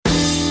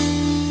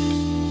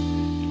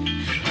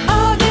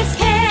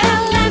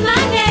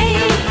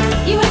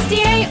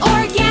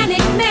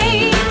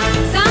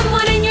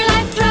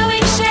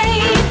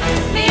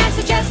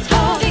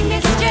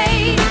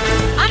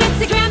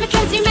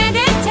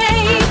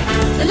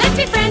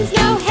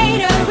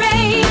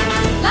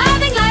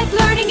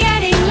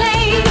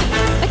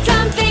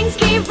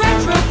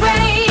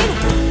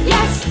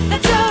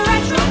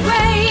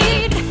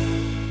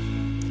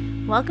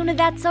Welcome to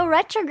That's So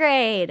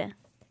Retrograde.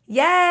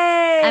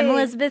 Yay! I'm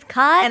Elizabeth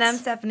Kott. And I'm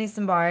Stephanie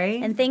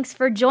Sambari. And thanks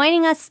for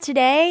joining us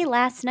today.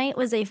 Last night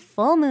was a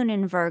full moon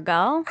in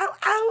Virgo. Ow,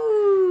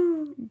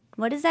 ow!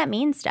 What does that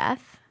mean,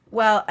 Steph?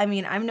 Well, I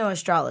mean, I'm no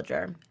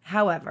astrologer.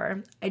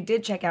 However, I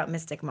did check out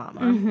Mystic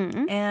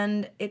Mama.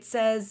 And it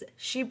says,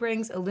 she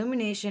brings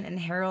illumination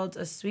and heralds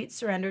a sweet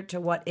surrender to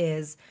what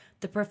is,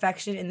 the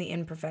perfection in the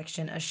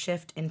imperfection, a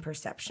shift in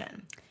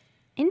perception.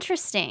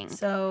 Interesting.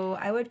 So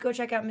I would go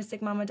check out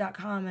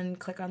mysticmama.com and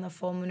click on the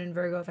full moon in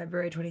Virgo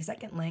February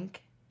 22nd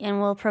link.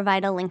 And we'll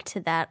provide a link to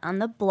that on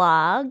the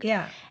blog.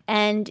 Yeah.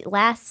 And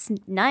last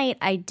night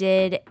I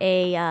did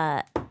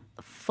a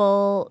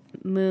full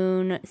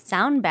moon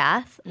sound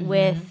bath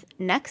with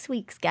next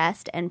week's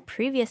guest and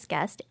previous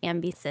guest,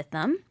 Ambi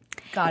Sitham.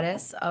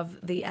 Goddess of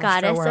the astro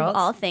Goddess world. of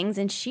all things.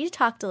 And she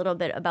talked a little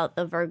bit about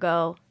the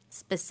Virgo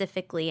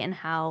specifically and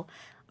how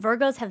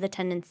Virgos have the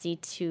tendency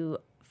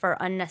for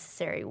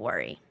unnecessary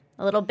worry.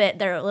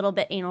 They're a little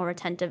bit anal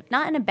retentive,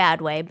 not in a bad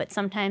way, but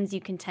sometimes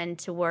you can tend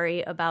to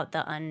worry about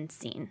the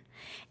unseen.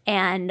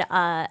 And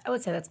I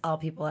would say that's all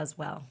people as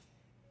well.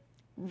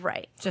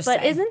 Right. Just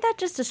but saying. Isn't that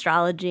just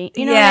astrology?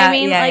 You know what I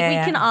mean?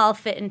 Yeah. We can all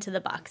fit into the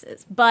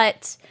boxes.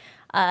 But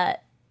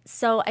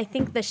so I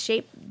think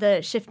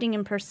the shifting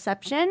in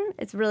perception,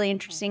 it's really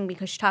interesting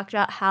because she talked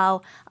about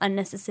how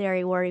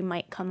unnecessary worry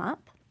might come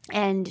up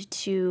and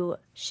to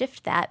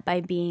shift that by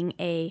being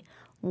a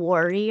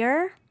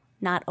warrior,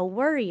 not a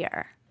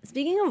worrier.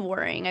 Speaking of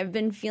worrying, I've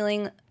been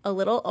feeling a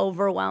little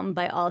overwhelmed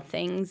by all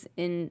things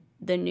in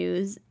the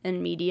news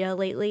and media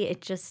lately.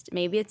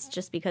 Maybe it's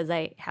just because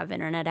I have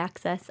internet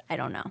access. I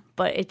don't know.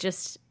 But it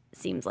just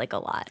seems like a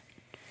lot.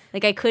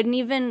 Like I couldn't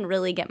even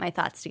really get my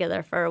thoughts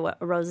together for what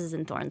Roses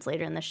and Thorns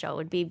later in the show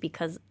would be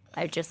because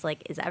I just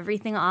is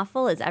everything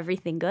awful? Is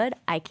everything good?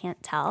 I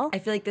can't tell. I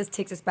feel like this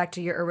takes us back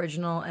to your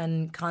original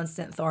and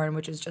constant thorn,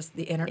 which is just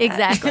the internet.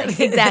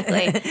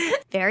 Exactly.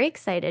 Very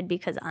excited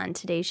because on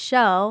today's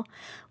show,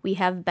 we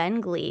have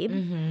Ben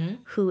Gleib,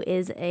 who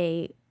is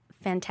a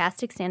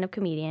fantastic stand-up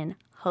comedian,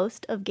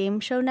 host of Game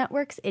Show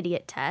Network's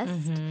Idiot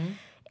Test,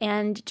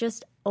 and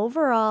just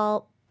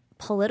overall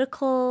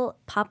political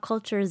pop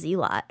culture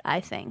zealot,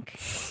 I think.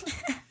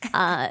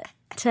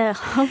 To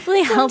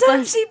hopefully help us.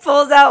 Sometimes she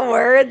pulls out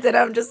words and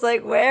I'm just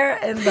like, where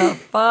in the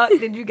fuck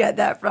did you get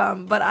that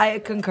from? But I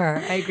concur.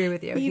 I agree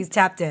with you. He's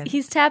tapped in.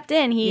 He's tapped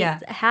in. He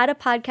had a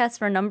podcast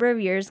for a number of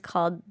years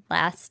called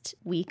Last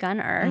Week on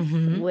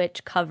Earth,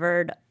 which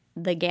covered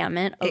the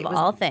gamut of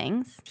all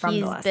things.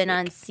 He's been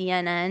on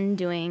CNN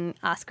doing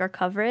Oscar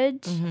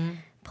coverage,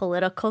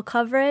 political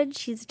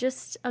coverage. He's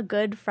just a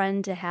good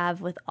friend to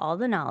have with all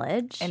the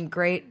knowledge. And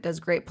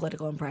does great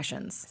political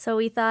impressions. So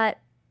we thought,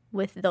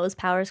 with those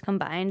powers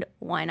combined,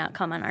 why not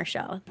come on our show?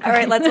 All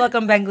right, let's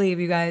welcome Ben Gleib,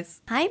 you guys.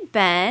 Hi,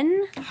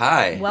 Ben.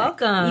 Hi.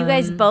 Welcome. You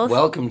guys both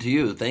Welcome to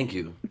you. Thank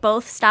you.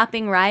 both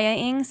stopping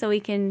Raya-ing so we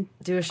can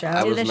do a show.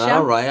 I was the not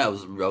show? on Raya.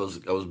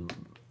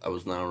 I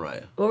was not on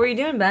Raya. What were you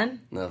doing,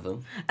 Ben?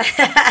 Nothing.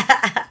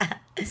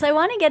 So I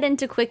want to get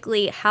into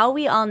quickly how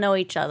we all know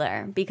each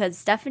other because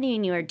Stephanie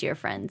and you are dear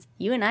friends.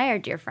 You and I are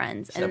dear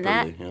friends.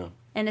 Separately,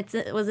 And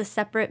it was a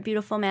separate,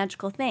 beautiful,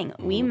 magical thing.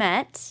 We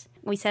met.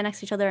 We sat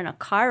next to each other in a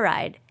car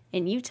ride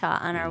in Utah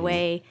on our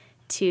way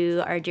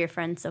to our dear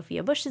friend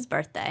Sophia Bush's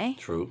birthday.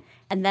 True.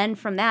 And then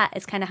from that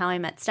is kind of how I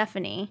met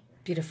Stephanie.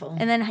 Beautiful.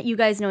 And then you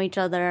guys know each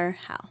other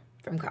how?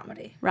 From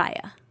comedy.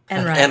 Raya.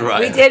 And Raya. And Raya.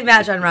 We did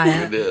match on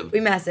Raya. We did. We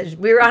messaged.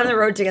 We were on the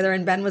road together,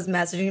 and Ben was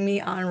messaging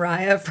me on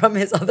Raya from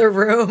his other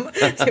room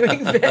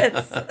doing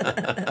bits.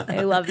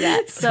 I love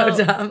that. So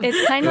dumb.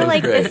 It's kind of That's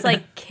like great.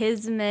 this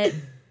kismet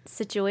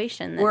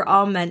situation. We're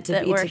all meant to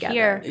that be we're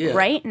together. here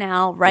right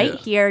now,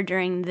 here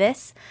during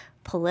this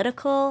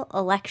political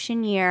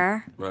election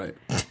year. Right.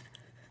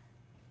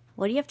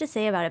 What do you have to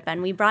say about it,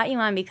 Ben? We brought you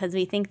on because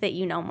we think that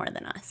you know more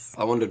than us.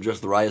 I wanted to address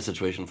the Raya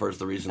situation first.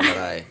 The reason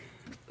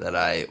that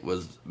I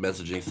was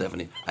messaging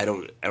Stephanie. I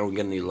don't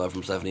get any love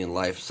from Stephanie in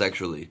life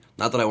sexually.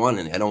 Not that I want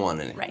any. I don't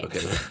want any. Right. Okay.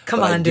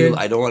 Come But on, dude.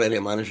 I don't want any.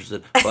 I'm not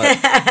interested. But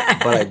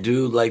I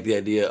do like the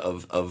idea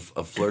of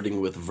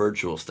flirting with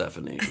virtual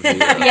Stephanie.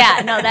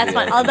 Yeah, no, that's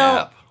fun. an Although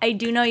app. I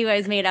do know you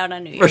guys made out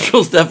on New Year's.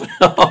 Virtual Stephanie.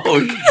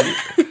 Oh,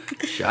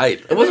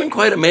 shite. It wasn't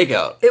quite a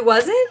makeout. It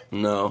wasn't?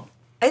 No.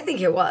 I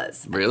think it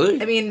was.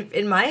 Really? I mean,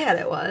 in my head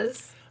it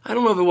was. I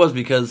don't know if it was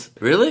because...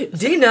 Really?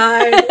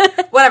 Denied.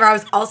 Whatever, I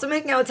was also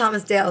making out with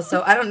Thomas Dale,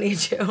 so I don't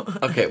need you.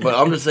 Okay, but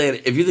I'm just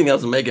saying, if you think that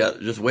was a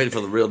makeout, just wait for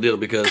the real deal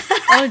because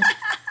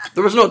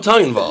there was no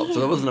tongue involved,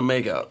 so it wasn't a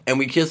makeout. And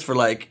we kissed for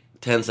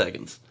 10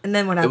 seconds. And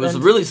then what It happened? was a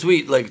really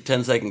sweet,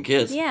 10-second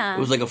kiss. Yeah. It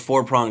was like a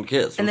 4-pronged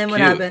kiss. And It then was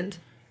what cute. happened?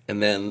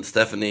 And then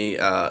Stephanie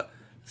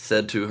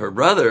said to her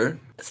brother,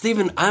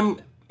 Stephen,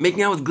 I'm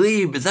making out with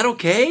Gleib. Is that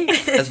okay?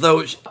 As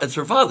though it's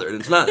her father. And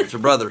it's not. It's her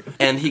brother.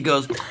 And he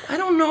goes, I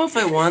don't know if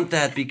I want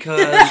that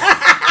because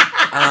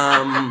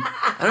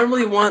I don't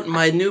really want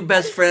my new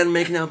best friend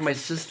making out with my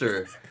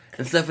sister.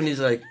 And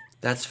Stephanie's like,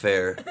 that's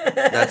fair.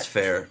 That's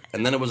fair.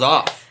 And then it was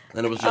off.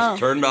 Then it was just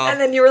turned off. And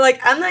then you were like,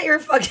 I'm not your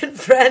fucking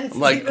friend, I'm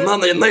like, Steven.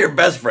 I'm not your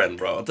best friend,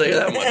 bro. I'll tell you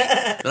that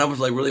much. And I was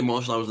like really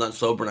emotional. I was not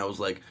sober, and I was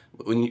like,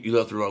 when you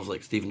left the room, I was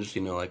like, Steven, just so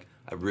you know, like,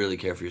 I really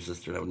care for your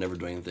sister, and I would never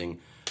do anything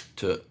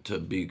to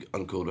be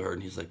uncool to her.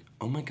 And he's like,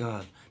 oh my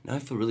God, now I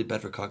feel really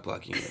bad for cock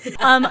blocking you.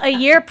 A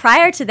year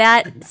prior to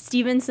that,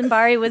 Steven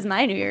Simbari was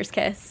my New Year's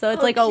kiss. So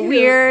it's like a cute.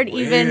 weird,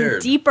 even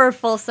deeper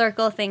full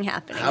circle thing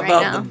happening How right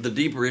about now. the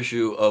deeper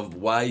issue of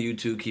why you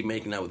two keep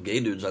making out with gay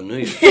dudes on New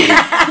Year's?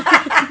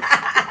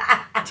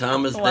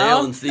 Thomas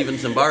Dale and Steven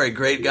Simbari,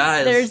 great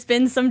guys. There's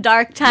been some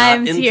dark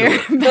times into here.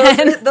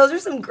 it. Those are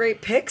some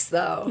great picks,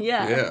 though.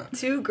 Yeah.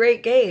 Two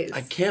great gays.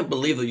 I can't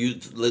believe that you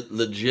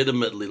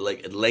legitimately,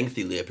 like,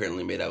 lengthily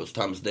apparently made out with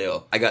Thomas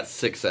Dale. I got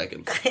 6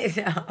 seconds. I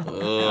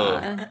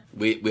know.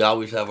 We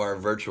always have our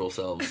virtual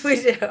selves.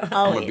 We do.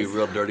 I'm going to be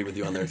real dirty with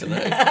you on there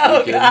tonight.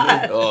 Oh,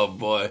 God. Oh,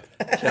 boy.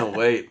 Can't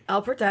wait.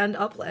 I'll pretend.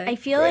 I'll play. I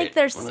feel Great. like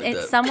there's I like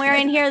it's that. somewhere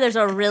in here. There's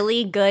a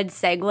really good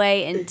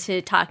segue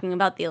into talking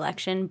about the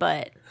election,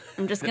 but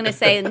I'm just gonna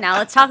say now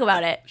let's talk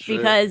about it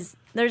because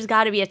there's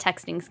got to be a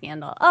texting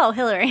scandal. Oh,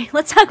 Hillary,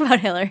 let's talk about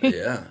Hillary.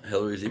 Yeah,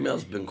 Hillary's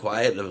email's been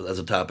quiet as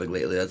a topic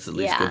lately. That's at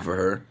least Yeah. good for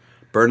her.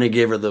 Bernie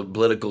gave her the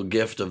political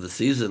gift of the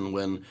season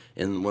when,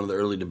 in one of the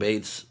early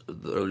debates,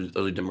 the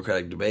early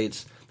Democratic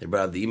debates, they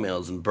brought out the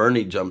emails, and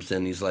Bernie jumps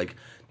in. He's like,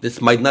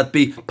 "This might not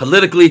be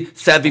politically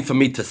savvy for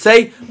me to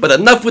say, but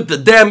enough with the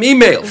damn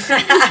emails."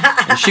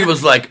 And she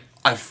was like,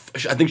 I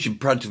think she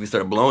practically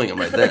started blowing him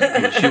right then. I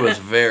mean, she was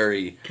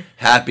very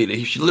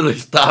happy. She literally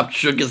stopped,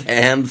 shook his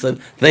hand,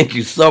 said, "Thank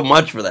you so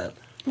much for that."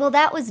 Well,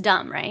 that was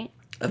dumb, right?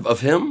 Of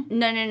him?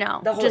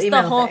 No. The whole Just the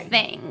email whole thing.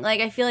 thing. Like,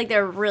 I feel like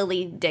they're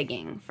really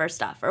digging for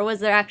stuff. Or was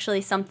there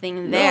actually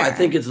something there? No, I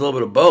think it's a little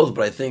bit of both,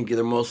 but I think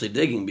they're mostly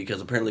digging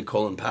because apparently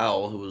Colin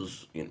Powell, who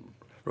was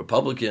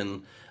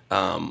Republican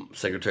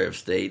Secretary of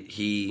State,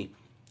 he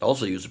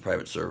also used a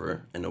private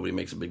server, and nobody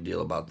makes a big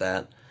deal about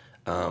that.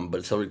 But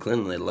it's Hillary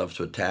Clinton. They love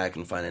to attack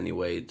and find any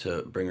way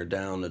to bring her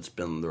down. It's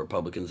been the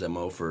Republicans'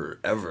 MO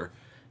forever.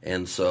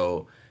 And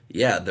so,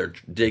 yeah, they're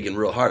digging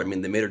real hard. I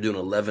mean, they made her do an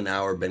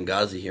 11-hour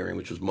Benghazi hearing,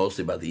 which was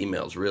mostly about the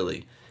emails,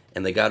 really.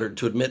 And they got her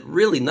to admit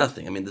really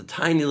nothing. I mean, the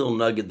tiny little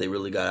nugget they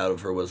really got out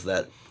of her was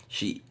that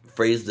she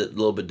phrased it a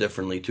little bit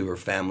differently to her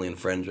family and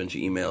friends when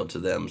she emailed to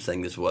them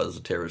saying this was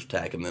a terrorist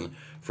attack, and then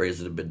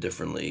phrased it a bit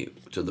differently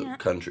to the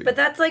country. But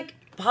that's like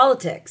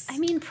politics. I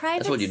mean, private.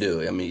 That's what you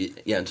do. I mean,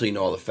 yeah, until you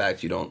know all the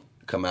facts, you don't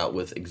come out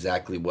with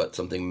exactly what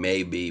something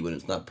may be when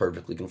it's not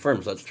perfectly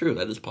confirmed. So that's true.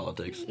 That is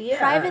politics. Yeah.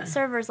 Private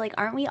servers, like,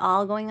 aren't we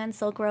all going on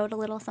Silk Road a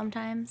little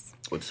sometimes?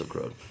 What's Silk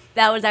Road?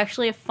 That was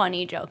actually a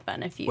funny joke,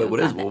 Ben. If you Wait, what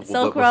is- got it. what-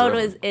 Silk what's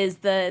Road that? is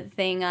the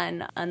thing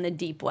on the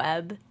deep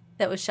web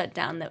that was shut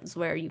down. That was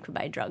where you could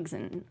buy drugs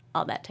and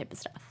all that type of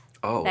stuff.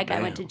 Oh, that guy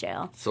damn. went to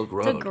jail. Silk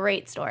It's a Road.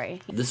 great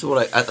story. This is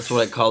that's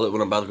what I call it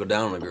when I'm about to go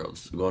down on a girl.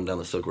 It's going down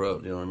the Silk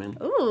Road. You know what I mean?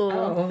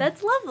 Ooh,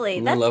 that's lovely.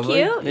 that That's lovely?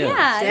 cute. Yeah. Yeah,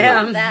 I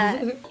Damn. love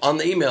that. On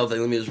the email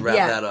thing, let me just wrap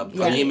Yeah, that up.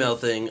 yeah. On the email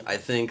thing, I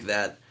think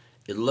that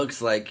it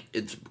looks like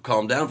it's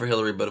calmed down for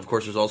Hillary, but of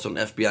course there's also an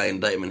FBI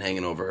indictment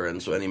hanging over her,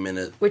 and so any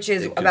minute... Which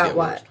is it could about get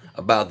what? worse.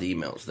 About the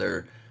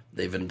emails.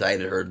 They've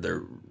indicted her.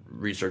 They're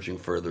researching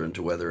further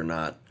into whether or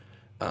not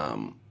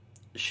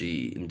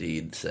she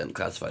indeed sent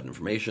classified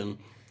information,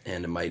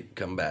 and it might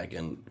come back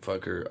and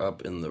fuck her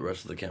up in the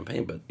rest of the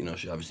campaign, but,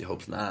 she obviously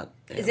hopes not.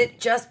 Is it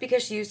just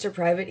because she used her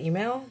private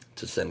email?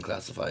 To send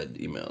classified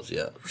emails,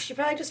 yeah. She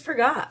probably just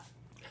forgot.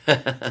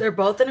 They're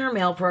both in her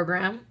mail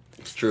program.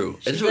 It's true.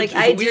 She's It's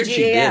like, weird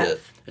she did IDGAF.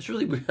 it. It's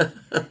really weird.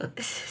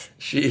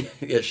 She's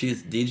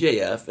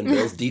DJF and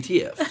Bill's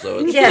DTF, so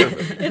it's Yeah.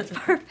 perfect. It's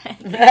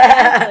perfect.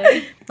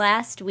 Exactly.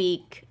 Last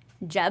week,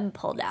 Jeb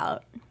pulled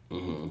out.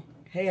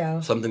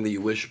 Hey-yo. Something that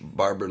you wish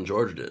Barbara and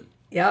George did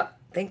Yep.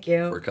 Thank for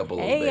you. a couple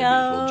of Hey-yo. babies.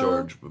 Well,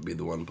 George would be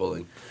the one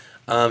pulling.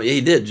 Yeah,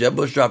 he did. Jeb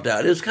Bush dropped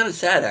out. It was kind of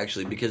sad,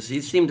 actually, because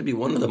he seemed to be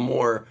one of the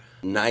more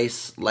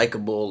nice,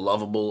 likable,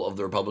 lovable of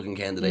the Republican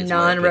candidates, in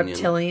my opinion.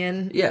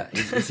 Non-reptilian. Yeah,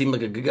 he seemed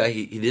like a good guy.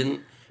 He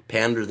didn't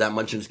pander that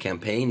much in his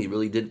campaign. He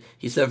really did.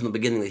 He said from the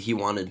beginning that he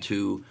wanted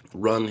to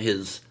run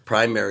his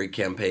primary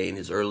campaign,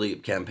 his early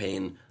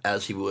campaign,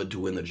 as he would to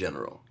win the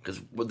general.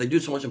 Because what they do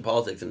so much in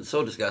politics, and it's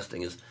so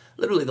disgusting, is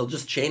literally they'll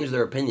just change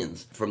their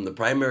opinions from the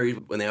primary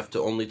when they have to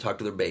only talk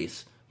to their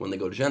base. When they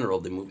go general,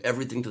 they move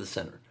everything to the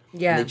center.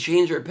 Yeah. And they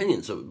change their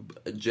opinions. So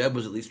Jeb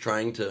was at least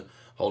trying to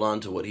hold on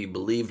to what he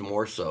believed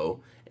more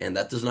so, and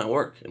that does not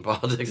work in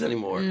politics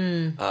anymore.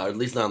 At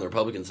least not on the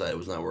Republican side, it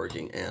was not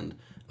working. And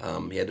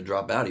he had to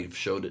drop out. He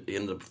showed it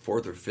in the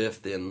 4th or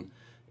 5th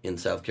in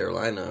South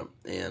Carolina,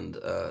 and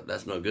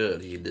that's no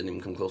good. He didn't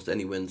even come close to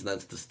any wins, and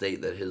that's the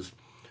state that his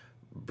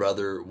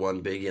brother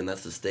won big in.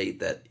 That's the state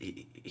that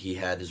he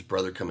had his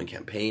brother come and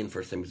campaign.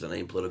 First time he's done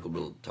any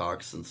political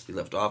talks since he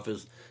left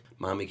office.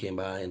 Mommy came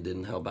by and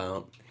didn't help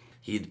out.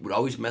 He would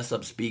always mess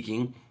up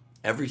speaking.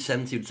 Every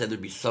sentence he would say there'd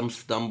be some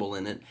stumble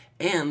in it.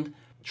 And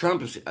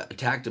Trump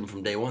attacked him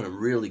from day one and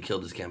really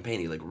killed his campaign.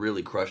 He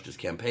really crushed his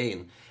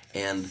campaign.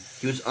 And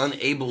he was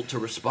unable to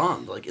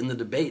respond. In the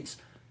debates,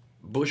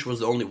 Bush was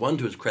the only one,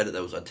 to his credit,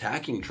 that was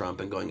attacking Trump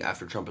and going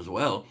after Trump as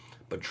well.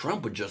 but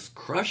Trump would just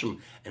crush him.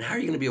 And how are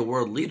you going to be a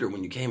world leader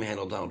when you can't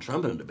handle Donald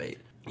Trump in a debate?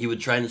 He would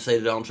try to say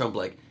to Donald Trump,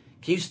 like,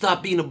 can you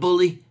stop being a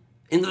bully?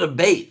 In the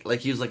debate, like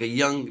he was like a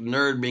young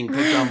nerd being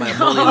picked on by a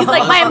bully. He's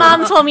like, my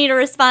mom told me to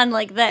respond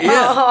like this.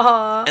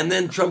 Yeah. And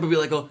then Trump would be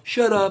like, oh,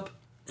 shut up.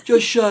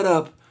 Just shut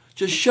up.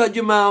 Just shut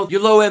your mouth.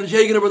 You're low energy.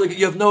 You're gonna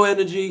you have no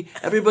energy.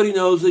 Everybody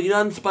knows that you're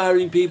not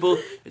inspiring people.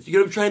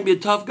 You're gonna try and be a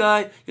tough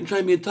guy. You're gonna try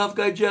and be a tough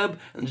guy, Jeb.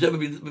 And Jeb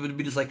would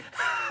be just like,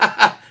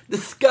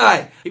 this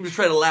guy. He was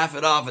trying to laugh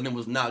it off, and it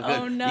was not good.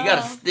 Oh, no. You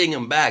gotta sting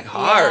him back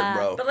hard,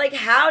 bro. But like,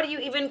 how do you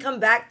even come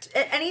back?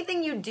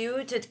 Anything you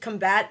do to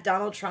combat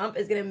Donald Trump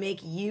is gonna make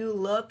you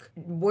look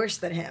worse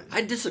than him.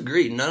 I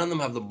disagree. None of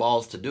them have the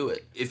balls to do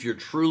it. If you're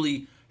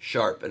truly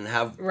sharp and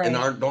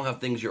don't have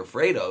things you're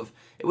afraid of,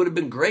 it would have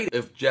been great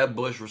if Jeb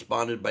Bush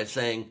responded by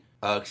saying,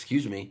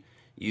 excuse me,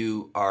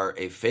 you are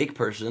a fake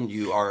person,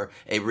 you are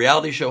a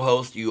reality show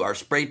host, you are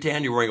spray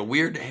tan, you're wearing a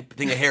weird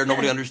thing of hair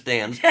nobody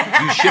understands,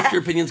 you shift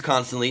your opinions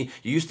constantly,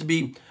 you used to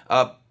be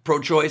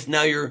pro-choice,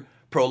 now you're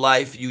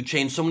pro-life, you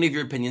changed so many of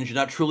your opinions, you're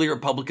not truly a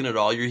Republican at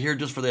all, you're here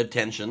just for the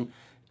attention.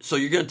 So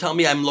you're going to tell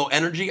me I'm low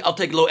energy? I'll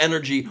take low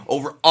energy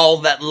over all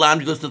that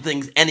laundry list of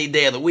things any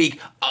day of the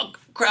week. Oh,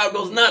 crowd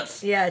goes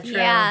nuts. Yeah, true.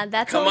 Yeah,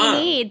 that's Come what on.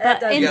 we need.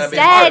 That But does-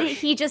 instead, harsh.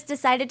 he just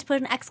decided to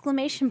put an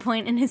exclamation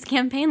point in his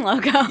campaign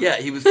logo. Yeah,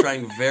 he was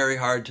trying very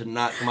hard to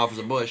not come off as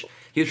a Bush.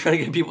 He was trying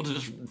to get people to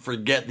just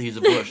forget that he's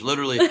a Bush.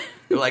 Literally,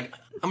 they're like,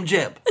 I'm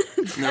Jeb.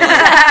 And they're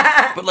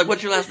like, but like,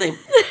 what's your last name?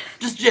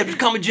 Just Jeb. Just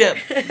call me Jeb.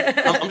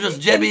 I'm just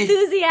Jebby.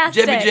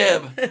 Enthusiastic. Jebby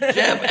Jeb.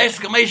 Jeb,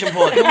 exclamation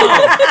point. Come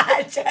on.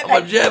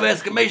 I'm a Jeb,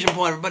 exclamation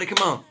point. Everybody,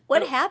 come on.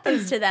 What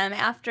happens to them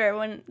after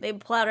when they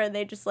pull out? Or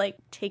they just like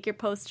take your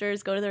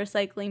posters, go to the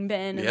recycling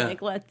bin, and Yeah.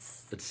 like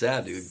let's It's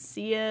sad, dude.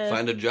 see ya.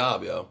 Find a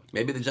job, yo.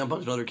 Maybe they jump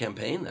onto another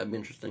campaign. That'd be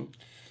interesting.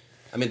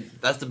 I mean,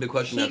 that's the big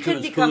question now. He could too,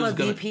 is become a who's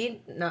gonna-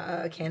 VP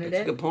That's a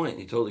candidate good point.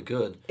 He totally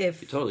could. if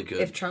he totally could.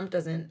 If Trump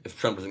doesn't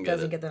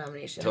get the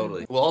nomination.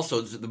 Totally. Well,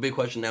 also, the big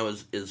question now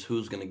is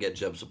who's going to get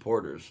Jeb's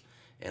supporters,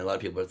 and a lot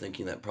of people are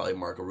thinking that probably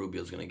Marco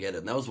Rubio is going to get it.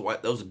 And that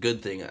was a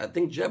good thing. I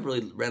think Jeb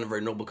really ran a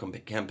very noble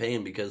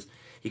campaign because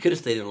he could have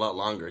stayed in a lot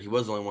longer. He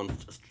was the only one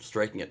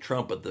striking at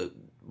Trump, but the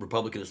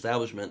Republican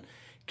establishment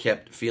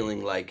kept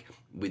feeling like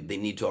they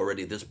need to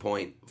already at this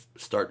point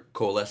start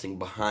coalescing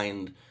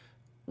behind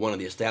one of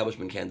the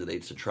establishment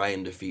candidates to try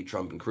and defeat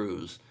Trump and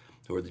Cruz,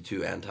 who are the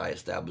two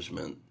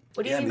anti-establishment.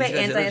 What do you mean by these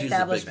guys' energy is a big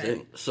anti-establishment?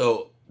 thing.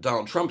 So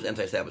Donald Trump's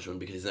anti-establishment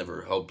because he's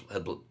never held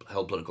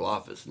political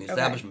office. And the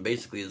establishment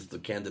basically is the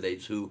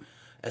candidates who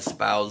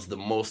espouse the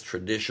most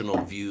traditional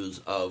views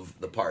of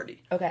the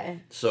party. Okay.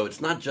 So it's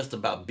not just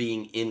about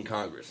being in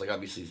Congress. Like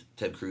obviously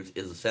Ted Cruz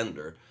is a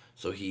senator,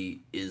 so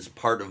he is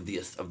part of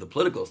the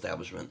political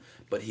establishment,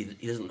 but he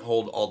doesn't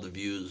hold all the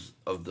views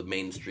of the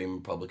mainstream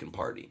Republican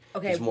Party.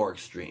 Okay. He's more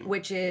extreme.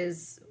 Which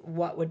is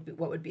what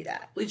would be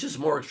that? He's just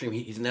more extreme.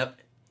 He's an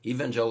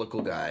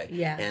evangelical guy,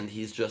 Yeah. and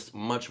he's just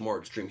much more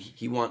extreme.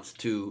 He wants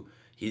to.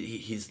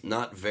 He's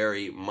not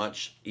very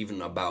much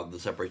even about the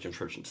separation of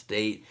church and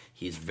state.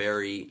 He's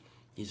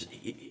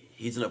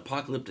an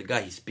apocalyptic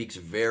guy. He speaks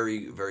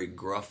very, very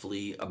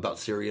gruffly about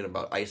Syria and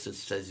about ISIS.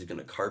 He says he's going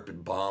to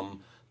carpet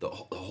bomb the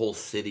whole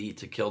city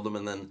to kill them,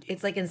 and then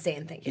It's like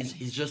insane thinking.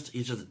 he's just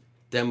a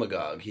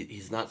demagogue.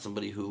 He's not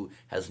somebody who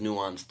has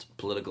nuanced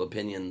political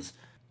opinions.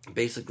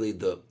 Basically,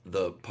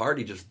 the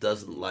party just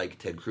doesn't like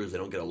Ted Cruz. They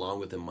don't get along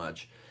with him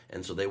much,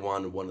 and so they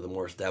wanted one of the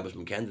more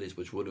establishment candidates,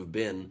 which would have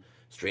been,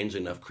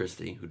 strangely enough,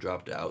 Christie, who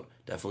dropped out,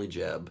 definitely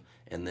Jeb,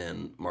 and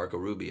then Marco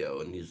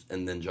Rubio,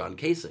 and then John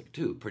Kasich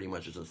too, pretty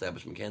much as an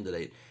establishment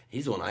candidate.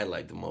 He's the one I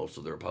like the most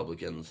of the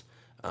Republicans.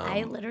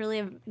 I literally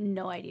have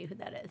no idea who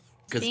that is.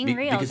 Because Being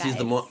real, because he's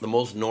the guys.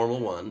 most normal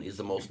one. He's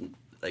the most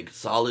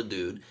solid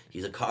dude.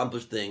 He's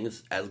accomplished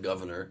things as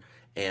governor,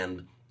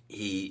 and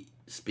he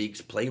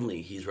speaks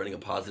plainly. He's running a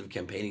positive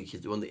campaign.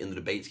 He's doing in the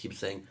debates. Keeps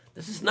saying,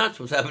 "This is nuts.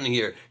 What's happening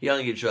here?"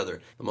 Yelling at each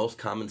other. The most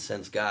common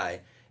sense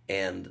guy,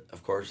 and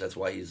of course that's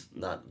why he's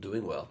not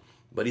doing well.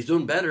 But he's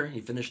doing better. He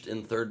finished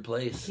in third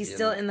place. He's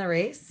still in the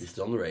race? He's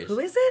still in the race. Who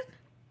is it?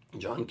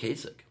 John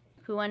Kasich.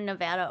 Who won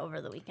Nevada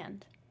over the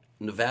weekend?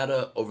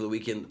 Nevada over the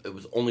weekend. It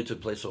was only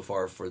took place so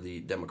far for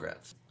the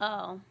Democrats.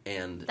 Oh,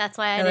 And that's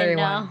why I Hillary didn't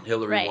know. won.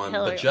 Hillary won,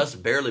 Hillary but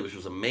just barely, which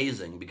was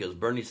amazing because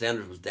Bernie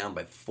Sanders was down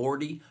by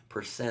 40%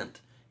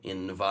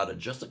 in Nevada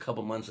just a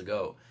couple months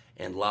ago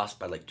and lost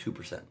by like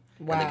 2%.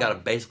 Wow. And they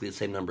got basically the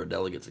same number of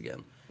delegates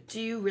again. Do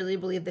you really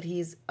believe that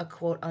he's a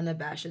quote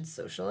unabashed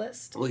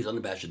socialist? Well, he's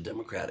unabashed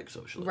democratic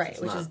socialist. Right,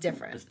 It's which not- is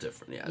different. It's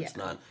different, yeah. Yeah. It's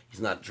not.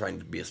 He's not trying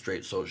to be a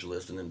straight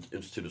socialist and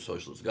institute a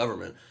socialist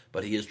government,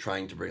 but he is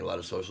trying to bring a lot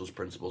of socialist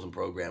principles and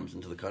programs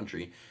into the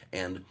country.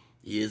 And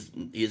he is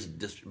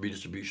a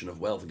redistribution of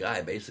wealth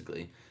guy,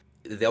 basically.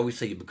 They always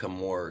say you become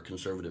more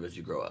conservative as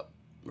you grow up,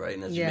 right?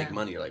 And as you Yeah. make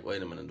money, you're like,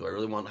 wait a minute, do I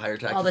really want higher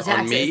taxes All the on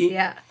taxes, me?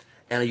 yeah.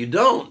 And you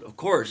don't, of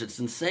course. It's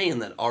insane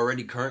that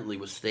already currently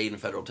with state and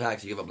federal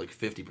tax, you give up like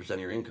 50% of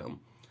your income.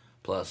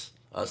 Plus,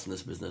 us in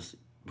this business,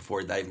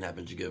 before that even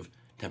happens, you give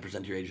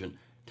 10% to your agent,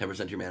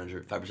 10% your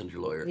manager, 5%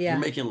 your lawyer. Yeah. You're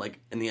making, like,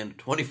 in the end,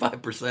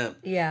 25%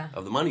 Yeah.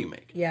 of the money you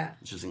make. Yeah.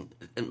 It's just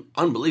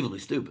unbelievably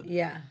stupid.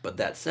 Yeah. But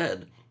that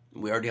said,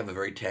 we already have a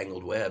very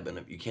tangled web,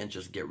 and you can't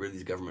just get rid of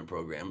these government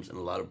programs, and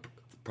a lot of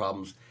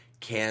problems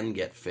can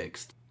get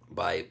fixed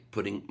by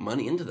putting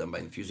money into them, by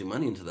infusing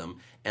money into them.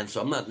 And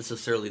so I'm not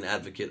necessarily an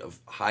advocate of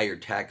higher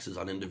taxes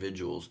on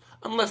individuals,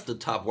 unless the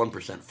top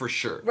 1%, for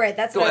sure. Right,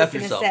 that's Go what I was F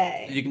going to yourself.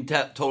 say. You can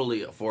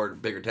totally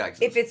afford bigger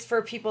taxes. If it's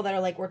for people that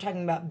are like, we're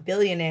talking about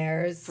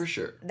billionaires. For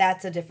sure.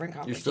 That's a different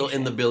conversation. You're still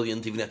in the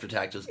billions, even after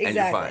taxes, Exactly.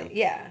 and you're fine.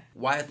 Yeah.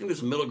 Why I think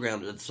there's a middle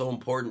ground that's so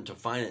important to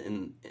find it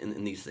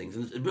in these things.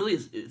 And it really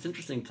is, it's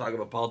interesting to talk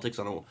about politics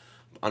on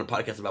a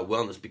podcast about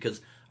wellness, because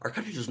our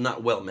country's just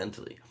not well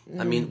mentally.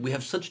 I mean, we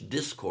have such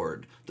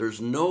discord. There's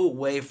no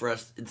way for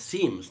us, it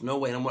seems, no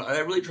way. And what I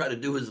really try to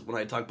do is, when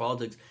I talk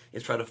politics,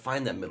 is try to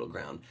find that middle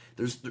ground.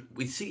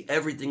 We see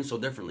everything so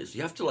differently. So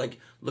you have to, like,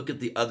 look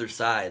at the other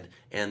side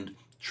and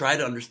try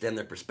to understand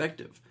their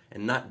perspective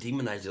and not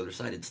demonize the other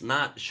side. It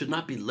should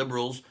not be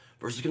liberals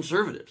versus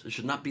conservatives. It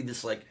should not be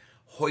this, like,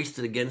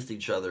 hoisted against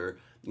each other,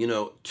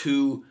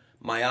 two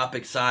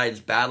myopic sides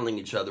battling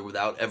each other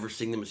without ever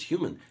seeing them as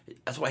human.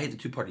 That's why I hate the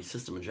two-party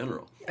system in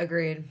general.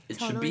 Agreed. It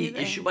Totally should be agree.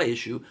 issue by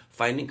issue,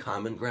 finding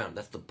common ground.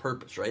 That's the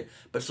purpose, right?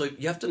 But so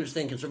you have to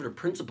understand conservative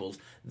principles.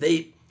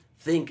 They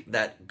think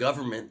that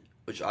government,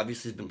 which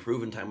obviously has been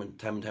proven time and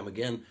time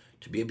again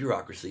to be a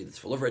bureaucracy that's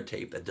full of red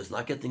tape, that does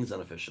not get things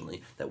done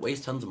efficiently, that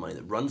wastes tons of money,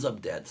 that runs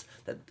up debts,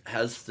 that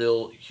has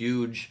still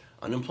huge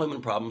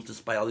unemployment problems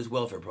despite all these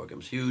welfare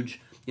programs,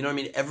 huge. You know what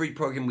I mean? Every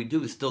program we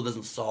do still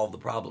doesn't solve the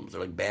problems.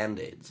 They're like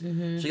Band-Aids.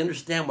 Mm-hmm. So you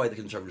understand why the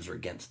conservatives are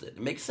against it. It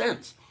makes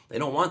sense. They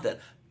don't want that.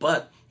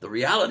 But the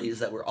reality is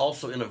that we're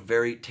also in a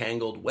very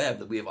tangled web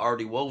that we have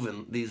already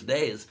woven these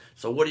days.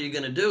 So what are you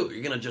going to do?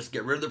 You're going to just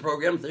get rid of the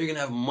programs? Then you're going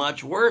to have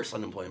much worse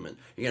unemployment.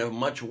 You're going to have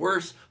much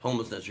worse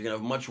homelessness. You're going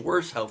to have much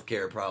worse health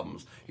care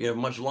problems. You're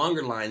going to have much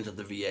longer lines at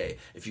the VA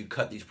if you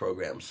cut these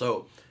programs.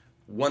 So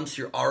once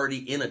you're already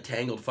in a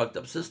tangled, fucked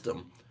up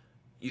system,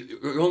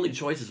 your only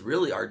choices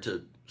really are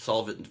to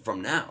solve it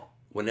from now.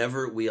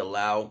 Whenever we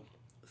allow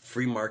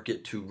free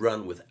market to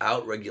run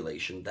without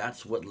regulation,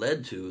 that's what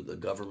led to the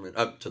government,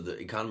 to the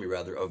economy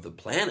rather, of the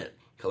planet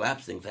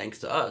collapsing, thanks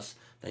to us,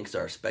 thanks to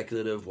our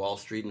speculative Wall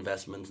Street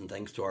investments, and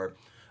thanks to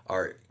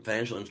our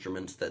financial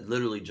instruments that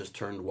literally just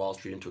turned Wall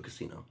Street into a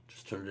casino,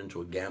 just turned it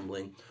into a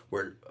gambling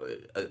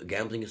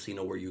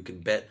casino where you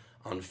could bet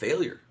on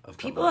failure of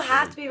People companies.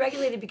 have to be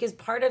regulated because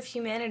part of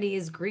humanity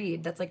is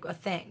greed. That's like a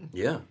thing.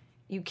 Yeah.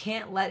 You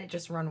can't let it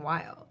just run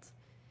wild.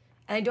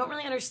 And I don't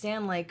really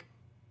understand, like,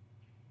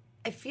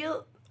 I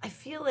feel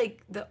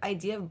like the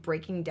idea of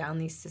breaking down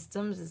these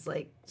systems is,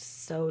 like,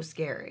 so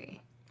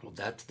scary. Well,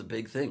 that's the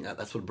big thing.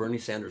 That's what Bernie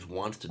Sanders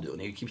wants to do. And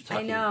he keeps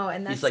talking. I know,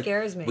 and that he's like,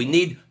 scares me. We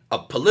need a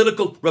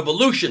political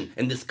revolution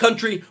in this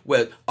country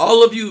where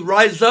all of you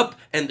rise up,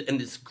 and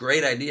it's a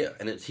great idea.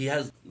 And he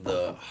has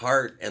the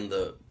heart and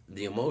the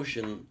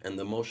emotion and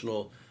the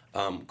emotional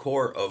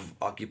core of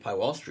Occupy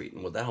Wall Street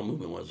and what that whole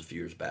movement was a few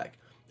years back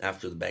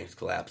after the banks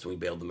collapsed and we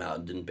bailed them out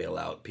and didn't bail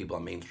out people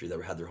on Main Street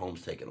that had their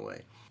homes taken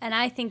away. And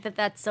I think that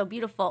that's so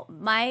beautiful.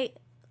 My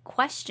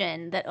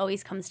question that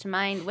always comes to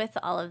mind with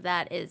all of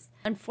that is,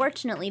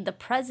 unfortunately, the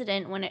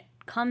president, when it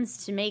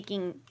comes to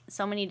making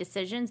so many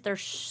decisions,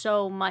 there's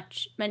so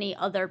many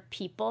other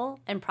people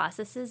and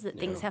processes that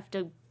things have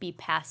to be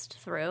passed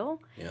through.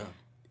 Yeah.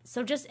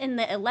 So just in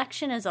the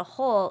election as a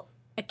whole,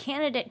 a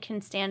candidate can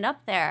stand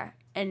up there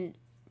and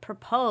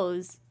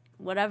propose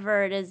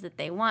whatever it is that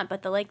they want,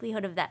 but the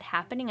likelihood of that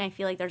happening, I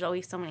feel like there's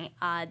always so many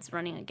odds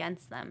running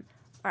against them,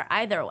 or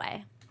either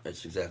way.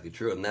 That's exactly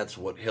true, and that's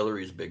what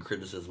Hillary's big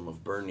criticism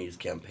of Bernie's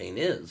campaign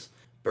is.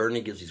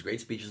 Bernie gives these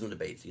great speeches and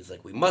debates. He's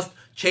like, we must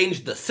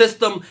change the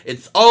system.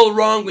 It's all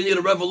wrong. We need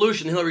a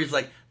revolution. Hillary's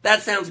like,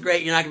 that sounds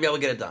great. You're not going to be able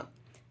to get it done.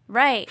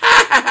 Right.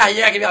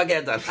 You're not going to be able to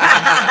get it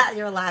done.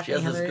 You're laughing.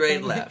 She has this Hillary.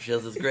 great laugh. She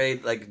has this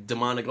great, like,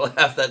 demonic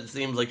laugh that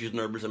seems like she's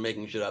nervous and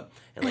making shit up,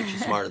 and like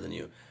she's smarter than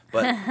you.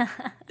 But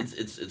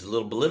it's a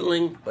little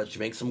belittling, but she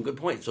makes some good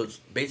points. So it's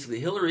basically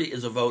Hillary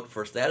is a vote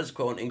for status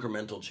quo and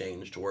incremental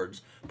change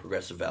towards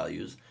progressive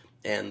values,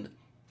 and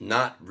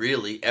not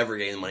really ever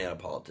getting money out of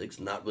politics,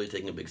 not really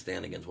taking a big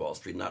stand against Wall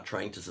Street, not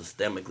trying to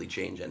systemically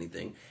change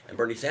anything. And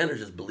Bernie Sanders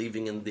is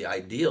believing in the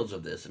ideals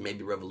of this, and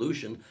maybe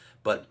revolution,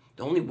 but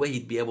the only way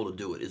he'd be able to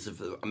do it is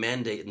if a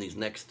mandate in these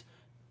next,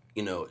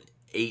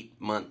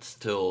 8 months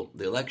till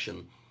the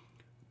election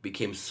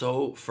became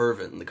so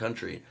fervent in the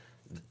country.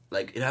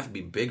 Like, it'd have to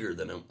be bigger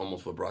than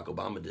almost what Barack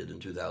Obama did in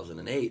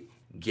 2008.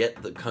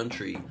 Get the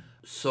country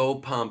so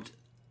pumped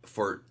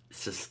for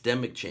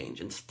systemic change.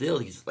 And still,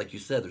 he's like you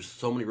said, there's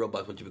so many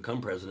roadblocks. Once you become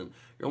president,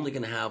 you're only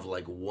going to have,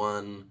 like,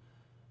 one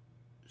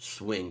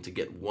swing to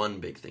get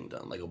one big thing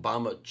done. Like,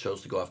 Obama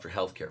chose to go after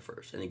healthcare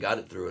first, and he got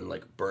it through and,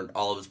 like, burned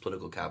all of his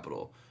political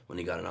capital when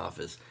he got in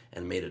office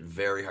and made it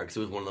very hard because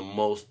it was one of the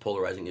most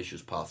polarizing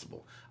issues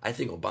possible. I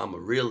think Obama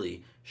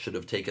really should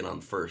have taken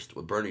on first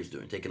what Bernie's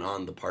doing, taken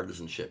on the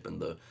partisanship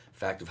and the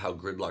fact of how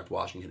gridlocked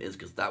Washington is,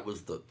 because that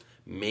was the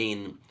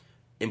main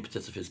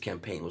impetus of his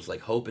campaign was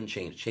like hope and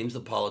change the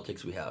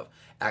politics we have.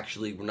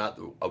 Actually, we're not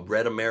a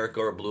red America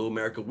or a blue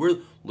America. We're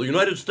the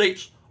United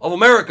States of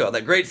America.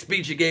 That great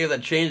speech he gave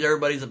that changed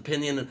everybody's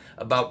opinion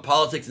about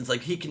politics. It's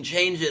like he can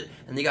change it,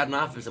 and he got in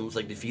office and was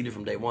like defeated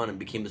from day one and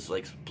became this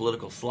like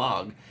political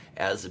slog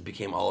as it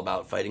became all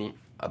about fighting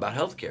about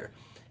healthcare,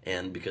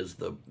 and because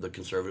the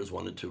conservatives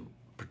wanted to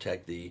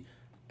protect the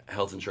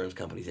health insurance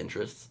companies'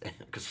 interests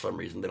because for some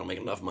reason they don't make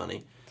enough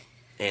money.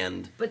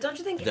 But don't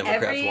you think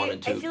Democrats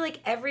wanted to I feel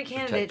like every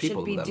candidate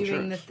should be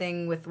doing the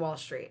thing with Wall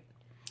Street.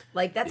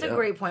 Like, that's a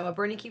great point. What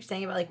Bernie keeps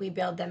saying about, like, we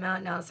bailed them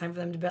out, now it's time for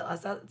them to bail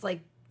us out. It's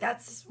like,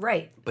 that's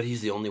right. But he's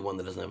the only one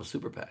that doesn't have a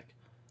super PAC.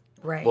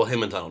 Right. Well,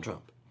 him and Donald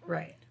Trump.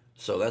 Right.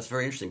 So that's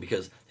very interesting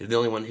because he's the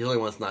only one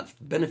that's not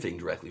benefiting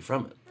directly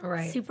from it.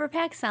 Right. Super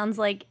PAC sounds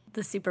like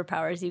the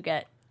superpowers you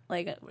get,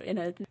 like, in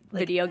a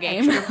video extra,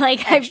 game.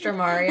 Like extra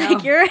Mario.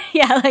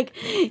 Like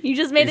you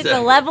just made it to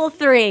level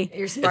 3.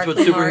 It's what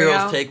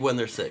superheroes take when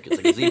they're sick. It's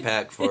like a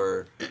Z-Pack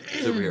for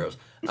superheroes.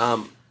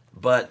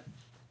 But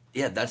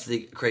yeah, that's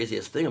the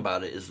craziest thing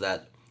about it is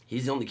that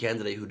he's the only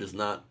candidate who does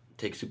not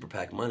take super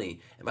PAC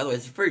money. And by the way,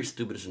 it's very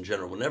stupidest in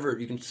general. Whenever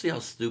you can see how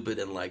stupid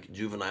and like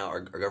juvenile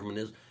our government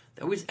is,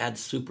 they always add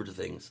super to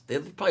things. They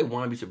probably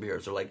want to be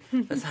superheroes. They're like,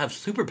 let's have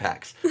super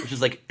PACs, which is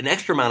like an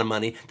extra amount of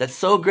money that's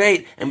so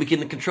great, and we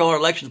can control our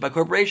elections by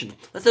corporations.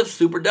 Let's have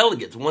super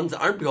delegates, ones that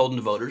aren't beholden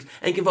to voters,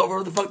 and can vote for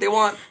whatever the fuck they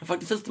want and fuck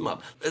the system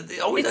up. They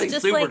always add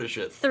super like to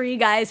shit. 3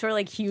 guys who are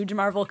like huge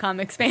Marvel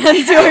Comics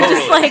fans who are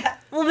just like,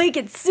 we'll make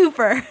it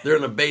super. They're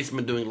in a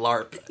basement doing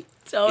LARP.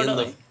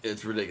 Totally.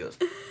 It's ridiculous.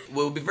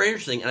 What would be very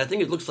interesting, and I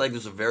think it looks like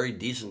there's a very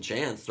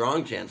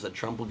strong chance that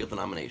Trump will get the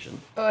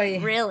nomination. Oy.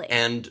 Really?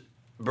 And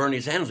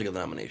Bernie Sanders will get the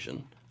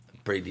nomination.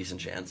 Pretty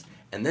decent chance.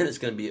 And then it's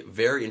going to be a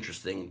very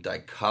interesting,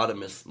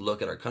 dichotomous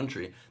look at our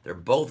country. They're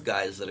both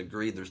guys that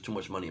agree there's too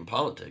much money in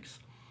politics.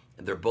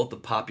 And they're both the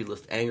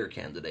populist anger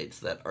candidates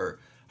that are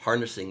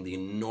harnessing the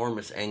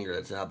enormous anger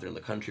that's out there in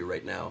the country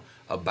right now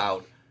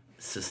about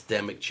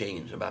systemic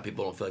change, about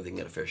people don't feel like they can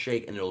get a fair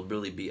shake. And it'll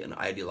really be an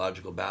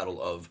ideological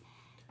battle of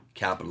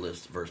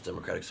capitalists versus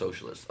democratic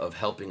socialists, of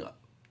helping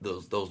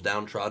those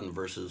downtrodden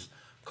versus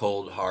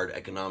cold, hard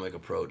economic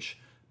approach,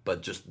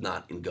 but just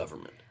not in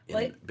government,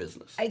 in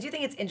business. I do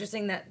think it's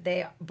interesting that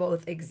they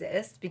both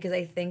exist because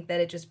I think that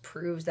it just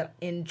proves that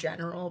in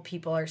general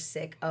people are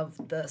sick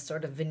of the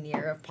sort of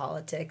veneer of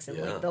politics and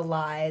like the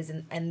lies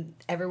and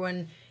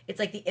everyone. It's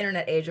like the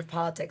internet age of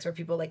politics where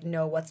people like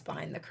know what's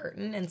behind the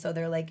curtain, and so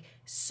they're like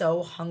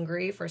so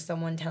hungry for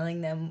someone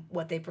telling them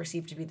what they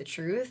perceive to be the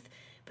truth.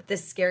 But the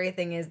scary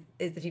thing is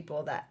the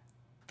people that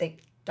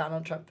think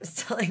Donald Trump is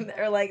telling them,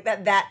 or like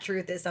that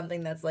truth is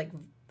something that's like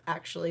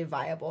actually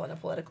viable in a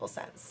political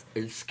sense.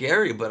 It's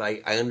scary, but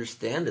I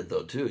understand it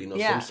though too. You know,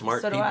 some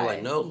smart people I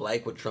know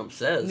like what Trump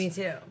says. Me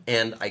too.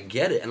 And I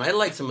get it. And I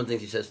like some of the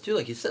things he says too.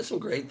 Like he says some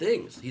great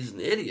things. He's an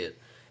idiot.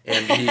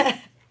 And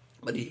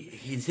but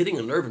he's hitting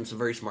a nerve in some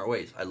very smart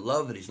ways. I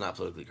love that he's not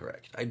politically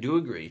correct. I do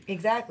agree.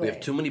 Exactly. We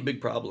have too many big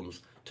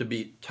problems to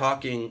be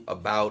talking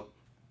about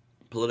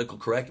political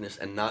correctness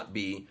and not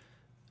be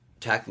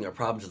tackling our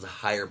problems as a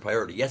higher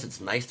priority. Yes,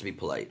 it's nice to be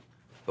polite,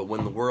 but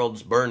when the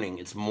world's burning,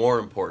 it's more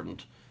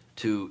important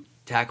to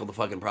tackle the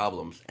fucking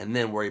problems and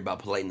then worry about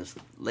politeness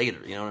later.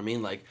 You know what I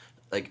mean? Like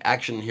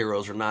action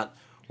heroes are not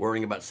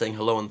worrying about saying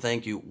hello and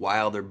thank you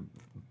while they're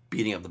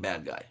beating up the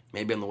bad guy.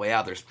 Maybe on the way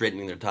out, they're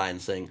straightening their tie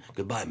and saying,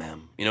 goodbye,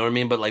 ma'am. You know what I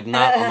mean? But like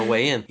not on the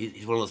way in.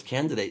 He's one of those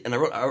candidates. And I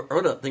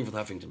wrote a thing for the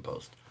Huffington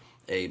Post,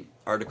 a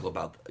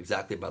article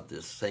exactly about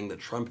this, saying that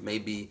Trump may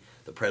be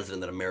the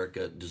president that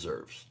America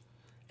deserves.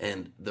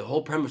 And the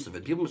whole premise of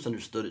it, people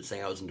misunderstood it,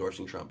 saying I was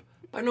endorsing Trump.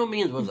 By no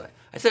means was I.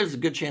 I said there's a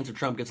good chance if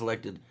Trump gets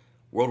elected,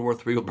 World War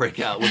III will break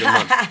out within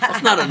months.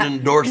 That's not an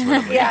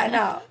endorsement. Yeah,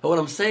 no. But what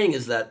I'm saying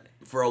is that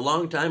for a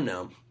long time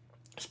now,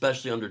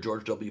 especially under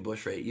George W.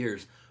 Bush for 8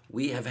 years,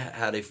 we have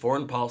had a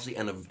foreign policy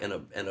and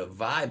a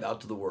vibe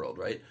out to the world,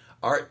 right?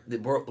 The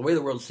way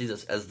the world sees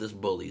us as this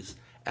bullies,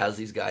 as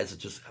these guys that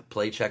just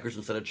play checkers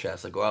instead of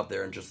chess, that go out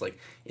there and just like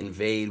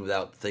invade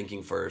without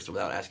thinking first,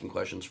 without asking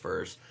questions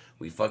first.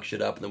 We fuck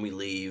shit up and then we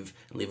leave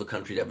and leave a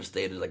country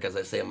devastated. Like as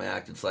I say in my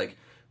act, it's like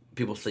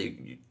people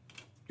say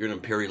you're an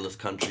imperialist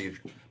country,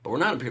 but we're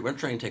not. We're not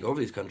trying to take over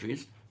these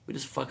countries. We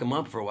just fuck them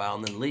up for a while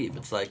and then leave.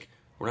 It's like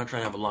we're not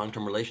trying to have a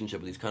long-term relationship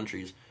with these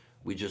countries.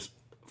 We just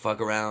fuck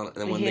around and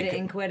then when they hit it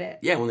and quit it.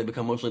 Yeah, when they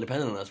become emotionally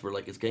dependent on us, we're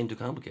like, it's getting too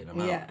complicated.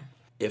 I'm out.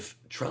 If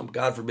Trump,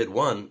 God forbid,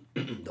 won,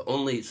 the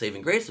only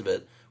saving grace of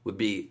it would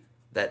be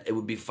that it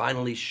would be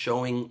finally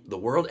showing the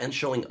world and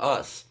showing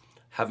us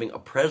having a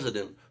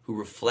president who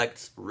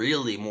reflects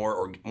really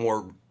more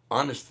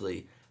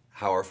honestly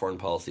how our foreign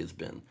policy has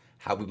been,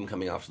 how we've been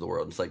coming off to the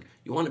world. It's like,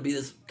 you want to be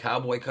this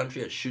cowboy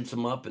country that shoots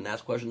them up and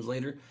asks questions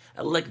later?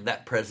 Elect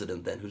that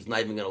president then, who's not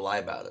even going to lie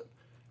about it.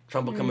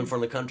 Trump will come in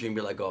front of the country and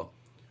be like, oh,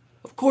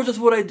 of course that's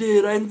what I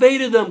did. I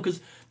invaded them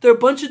because they're a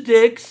bunch of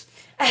dicks.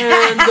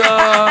 And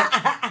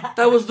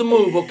that was the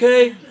move,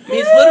 okay? And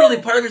he's literally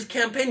part of his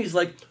campaign. He's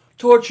like,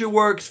 torture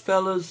works,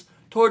 fellas.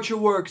 Torture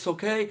works,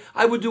 okay?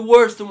 I would do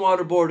worse than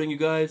waterboarding, you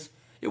guys.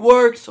 it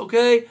works,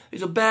 okay?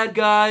 These are bad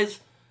guys.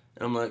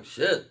 And I'm like,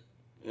 shit,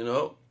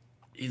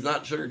 he's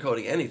not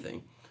sugarcoating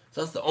anything.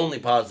 So that's the only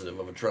positive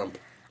of a Trump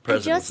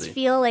presidency. I just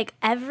feel like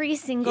every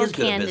single He's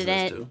good at business,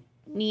 candidate too.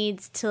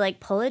 needs to like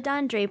pull a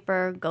Don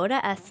Draper, go to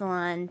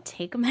Esalen,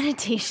 take a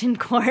meditation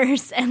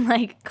course, and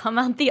like come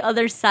out the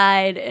other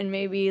side and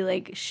maybe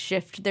like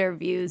shift their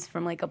views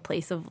from like a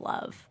place of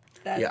love.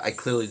 Yeah, I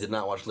clearly did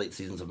not watch late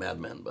seasons of Mad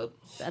Men, but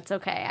That's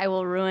okay. I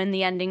will ruin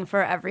the ending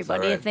for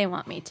everybody right. if they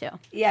want me to.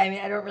 Yeah, I mean,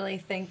 I don't really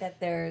think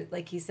that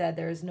like he said,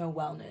 there's no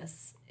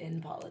wellness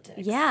in politics.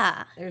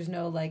 Yeah. There's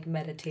no, like,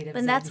 meditative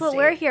And that's Zen what state.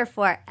 we're here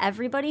for.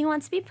 Everybody who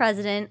wants to be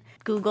president,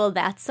 Google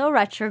That's So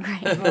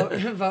Retrograde.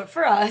 Vote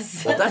for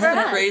us. well, that's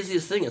the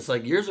craziest thing. It's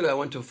like years ago I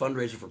went to a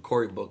fundraiser for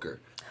Cory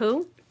Booker.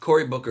 Who?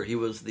 Cory Booker, he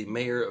was the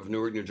mayor of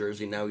Newark, New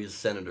Jersey. Now he's a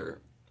senator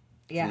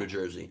from New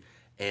Jersey.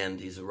 And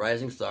he's a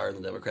rising star in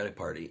the Democratic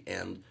Party.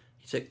 And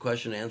he took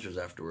question and answers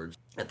afterwards.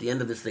 At the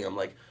end of this thing, I'm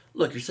like,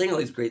 look, you're saying all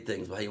these great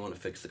things about how you want to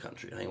fix the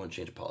country and how you want to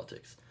change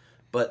politics.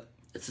 But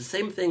it's the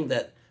same thing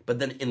but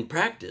then in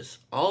practice,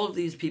 all of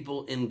these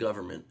people in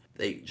government,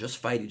 they just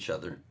fight each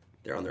other.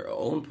 They're on their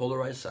own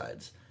polarized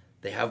sides.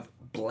 They have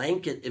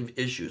blanket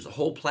issues,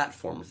 whole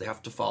platforms they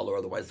have to follow,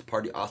 otherwise the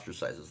party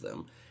ostracizes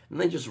them. And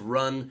they just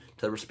run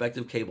to the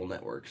respective cable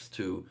networks,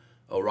 to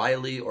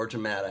O'Reilly or to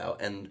Maddow,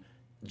 and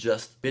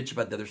just bitch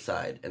about the other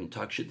side and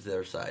talk shit to the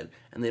other side.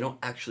 And they don't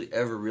actually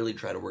ever really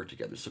try to work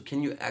together. So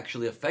can you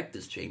actually affect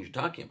this change you're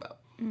talking about?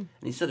 And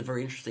he said a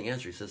very interesting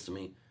answer. He says to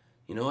me,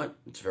 you know what?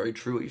 It's very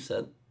true what you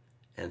said.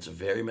 And it's a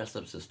very messed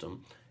up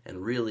system. And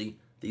really,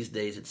 these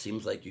days, it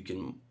seems like you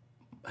can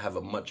have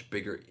a much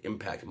bigger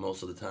impact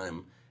most of the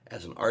time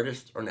as an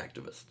artist or an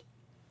activist.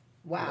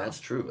 Wow. And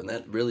that's true. And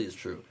that really is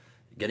true.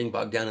 Getting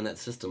bogged down in that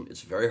system,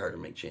 it's very hard to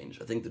make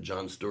change. I think the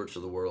Jon Stewarts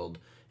of the world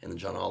and the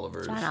John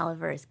Olivers. John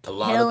Oliver is A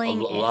lot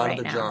killing of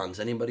the now. Johns,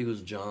 anybody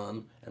who's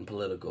John and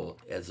political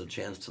has a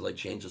chance to like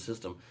change the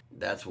system.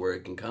 That's where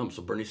it can come.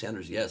 So Bernie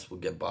Sanders, yes, will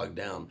get bogged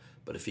down,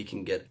 but if he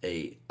can get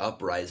a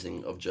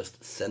uprising of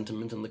just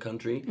sentiment in the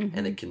country,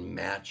 and it can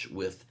match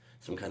with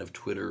some kind of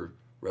Twitter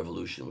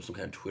revolution, with some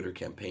kind of Twitter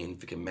campaign,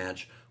 if it can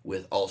match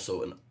with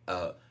also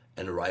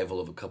an arrival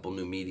of a couple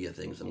new media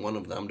things, and one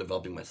of them I'm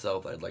developing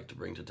myself I'd like to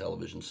bring to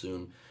television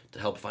soon to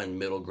help find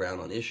middle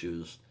ground on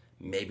issues.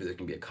 Maybe there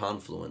can be a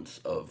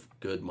confluence of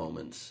good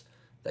moments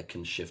that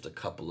can shift a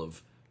couple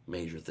of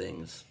major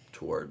things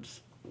towards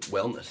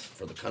wellness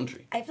for the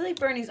country. I feel like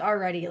Bernie's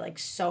already, like,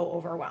 so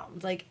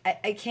overwhelmed. Like,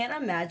 I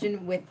can't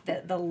imagine with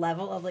the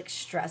level of, like,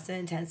 stress and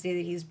intensity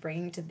that he's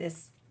bringing to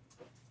this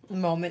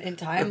moment in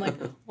time. Like,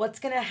 what's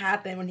going to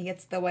happen when he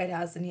gets to the White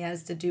House and he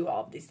has to do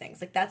all of these things?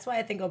 Like, that's why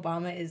I think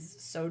Obama is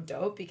so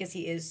dope, because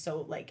he is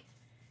so, like,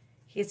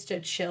 he has such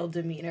a chill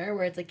demeanor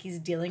where it's like he's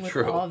dealing with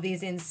all of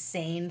these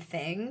insane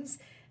things,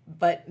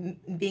 but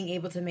being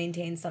able to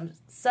maintain some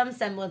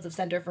semblance of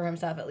center for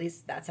himself. At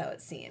least that's how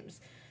it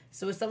seems.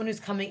 So with someone who's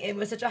coming in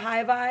with such a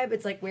high vibe,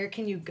 it's like, where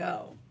can you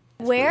go?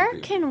 Where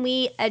can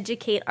we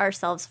educate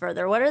ourselves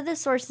further? What are the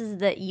sources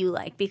that you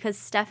like? Because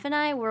Steph and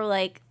I were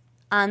like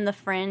on the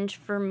fringe.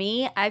 For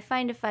me, I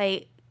find if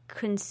I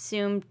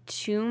consume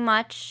too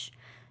much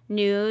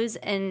news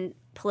and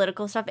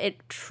political stuff, it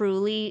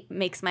truly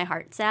makes my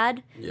heart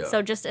sad. Yeah.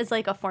 So just as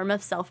like a form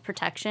of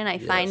self-protection, I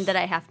find that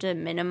I have to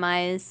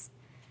minimize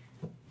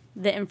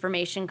the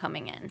information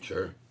coming in.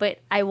 Sure. But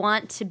I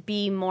want to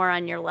be more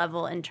on your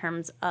level in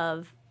terms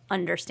of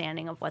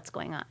understanding of what's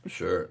going on.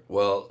 Sure.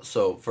 Well,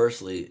 so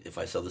firstly, if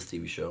I sell this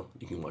TV show,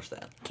 you can watch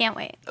that. Can't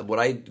wait. What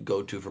I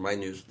go to for my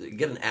news,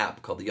 get an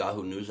app called the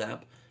Yahoo News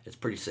app. It's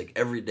pretty sick.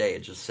 Every day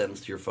it just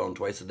sends to your phone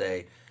twice a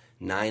day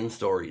 9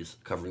 stories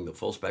covering the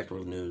full spectrum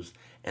of news,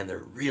 and they're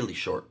really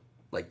short,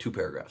 like 2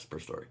 paragraphs per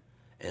story.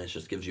 And it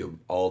just gives you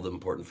all the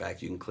important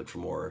facts. You can click for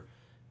more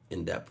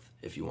in-depth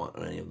if you want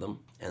on any of them.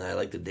 And I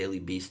like the Daily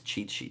Beast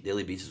cheat sheet.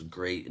 Daily Beast is a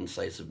great,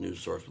 incisive news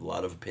source with a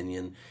lot of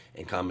opinion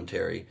and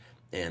commentary.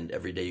 And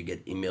every day you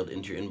get emailed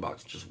into your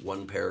inbox just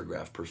 1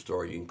 paragraph per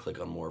story. You can click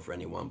on more for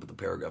any one, but the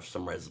paragraph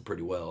summarizes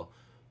pretty well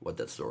what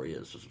that story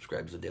is. So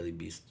subscribe to the Daily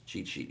Beast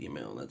cheat sheet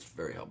email, and that's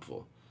very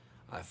helpful,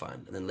 I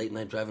find. And then late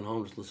night driving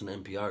home, just listen to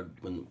NPR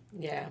when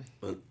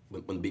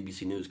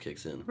BBC News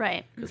kicks in.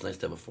 Right. It's nice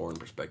to have a foreign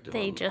perspective.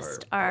 They on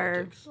just our are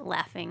politics.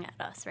 laughing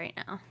at us right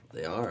now.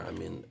 They are. I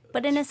mean,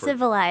 But in a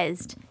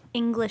civilized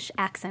English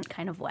accent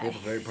kind of they have way.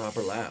 a very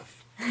proper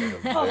laugh. They have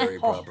a very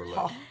proper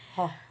laugh.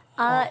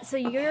 So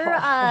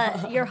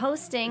you're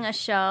hosting a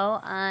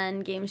show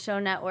on Game Show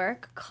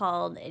Network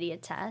called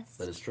Idiot Test.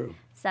 That is true.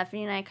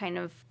 Stephanie and I kind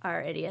of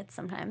are idiots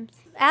sometimes.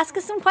 Ask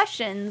us some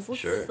questions.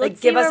 Sure. Let's Like,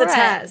 see give us where a we're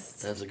at.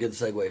 test. That's a good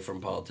segue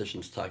from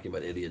politicians talking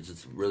about idiots.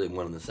 It's really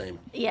one and the same.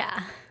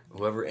 Yeah.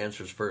 Whoever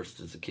answers first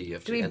is the key. You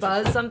have Do to we answer.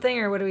 buzz something,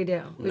 or what do we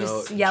do? We No,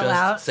 just yell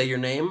out? Say your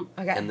name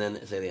Okay. and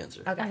then say the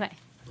answer. Okay.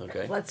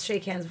 Okay? Let's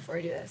shake hands before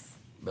we do this.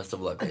 Best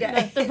of luck. Okay.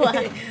 Best of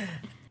luck.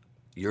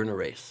 You're in a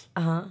race.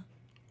 Uh-huh.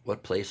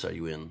 What place are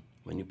you in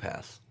when you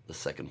pass the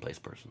second place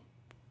person?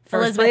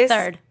 First Elizabeth place?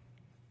 third.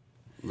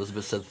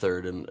 Elizabeth said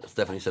third, and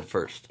Stephanie said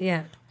first.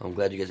 Yeah. I'm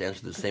glad you guys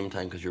answered at the same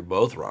time because you're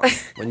both wrong.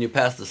 When you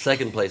pass the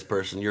second place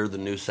person, you're the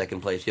new second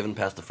place. You haven't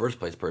passed the first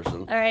place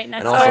person. All right,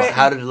 next And also, one.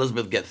 how did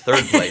Elizabeth get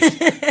third place? Is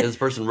this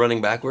person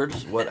running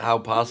backwards? What? How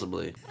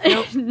possibly?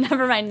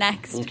 Never mind,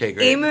 next. Okay,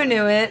 great. Emu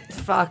knew it.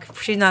 Fuck.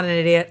 She's not an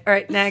idiot. All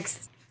right,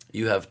 next.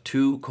 You have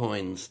 2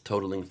 coins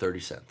totaling 30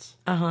 cents.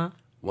 Uh-huh.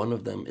 One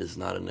of them is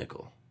not a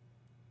nickel.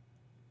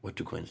 What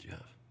 2 coins do you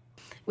have?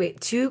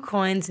 Wait, 2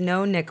 coins,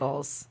 no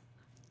nickels.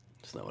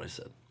 That's not what I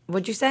said.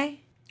 What'd you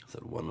say? I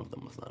said one of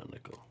them was not a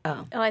nickel.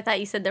 Oh, I thought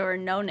you said there were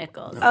no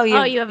nickels. Oh,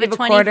 you have a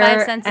quarter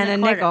 25 cents and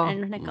and a a nickel. quarter.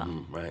 And a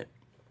nickel. Right.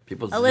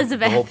 People.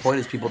 Elizabeth. The whole point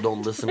is people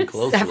don't listen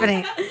closely.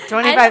 Stephanie,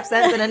 25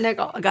 cents and a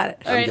nickel. I got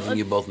it. I'm right, giving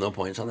you both no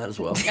points on that as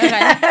well.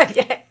 Okay.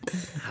 Okay.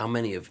 How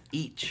many of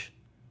each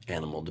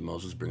animal did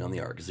Moses bring on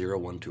the ark? 0,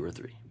 1, 2, or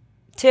 3?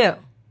 2,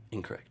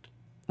 Incorrect.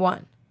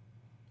 1.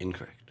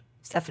 Incorrect.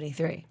 Stephanie,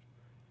 3.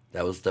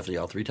 That was Stephanie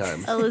all 3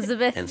 times.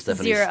 Elizabeth, And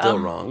Stephanie's 0. still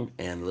wrong,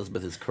 and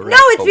Elizabeth is correct. No,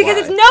 it's but because why?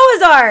 it's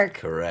Noah's Ark.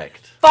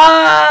 Correct.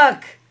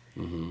 Fuck.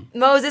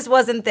 Moses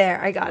wasn't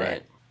there. I got Right.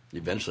 it. You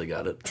eventually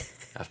got it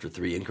after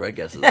 3 incorrect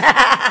guesses.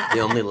 The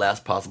only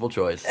last possible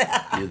choice.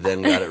 You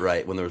then got it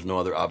right when there was no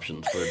other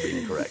options for it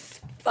being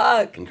correct.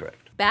 Fuck.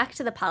 Incorrect. Back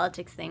to the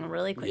politics thing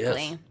really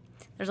quickly. Yes.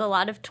 There's a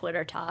lot of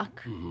Twitter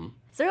talk.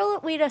 Is there a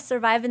way to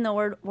survive in the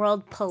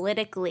world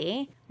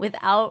politically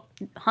without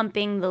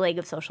humping the leg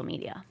of social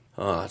media?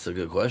 Oh, that's a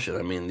good question.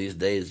 I mean, these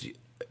days,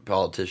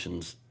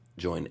 politicians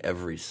join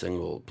every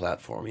single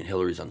platform. I mean,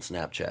 Hillary's on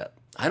Snapchat.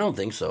 I don't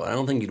think so. I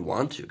don't think you'd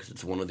want to because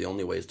it's one of the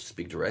only ways to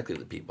speak directly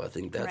to people. I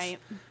think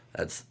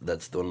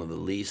that's one of the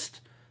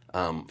least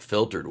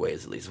filtered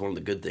ways, at least. One of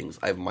the good things.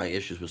 I have my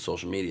issues with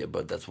social media,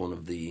 but that's one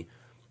of the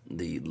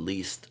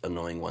least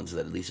annoying ones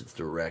that at least it's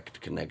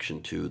direct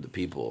connection to the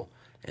people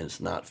and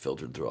it's not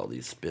filtered through all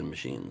these spin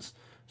machines.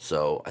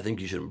 So I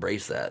think you should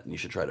embrace that, and you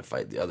should try to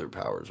fight the other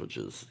powers, which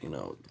is,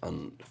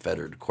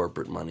 unfettered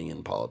corporate money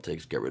in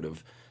politics. Get rid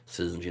of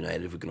Citizens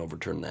United. If we can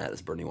overturn that,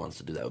 as Bernie wants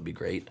to do, that would be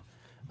great.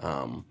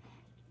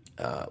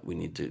 We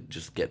need to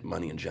just get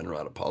money in general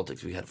out of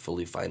politics. If we had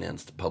publicly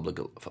financed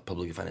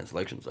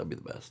elections, that'd be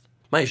the best.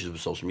 My issue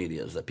with social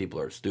media is that people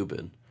are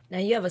stupid. Now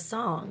you have a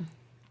song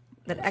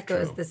that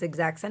echoes true. this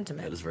exact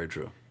sentiment. That is very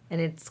true. And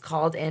it's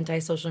called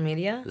Anti-Social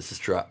Media. This is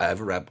true. I have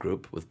a rap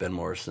group with Ben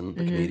Morrison,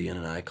 the comedian,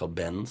 and I called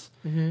Ben's.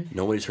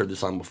 Nobody's heard this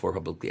song before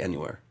publicly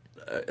anywhere.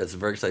 It's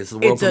very exciting. This is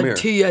the world premiere.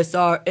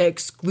 TSR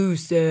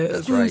exclusive.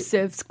 That's right.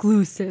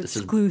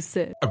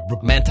 Exclusive.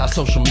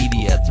 Anti-social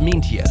media, it's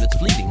mean to you, and it's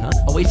fleeting, huh?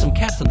 Away some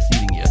cats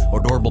unseating you, or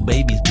adorable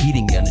babies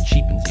beating you, and it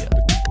cheapens you.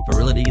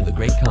 Virility, the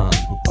great con.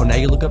 Oh, now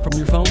you look up from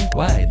your phone?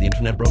 Why, the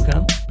internet broke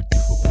on?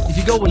 If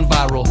you going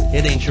viral,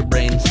 it ain't your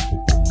brains.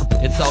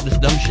 It's all this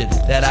dumb shit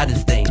that I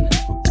disdain.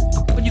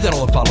 But you got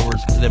all the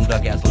followers because of them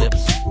duck-ass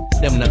lips,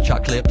 them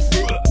nutshot clips,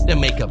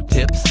 them makeup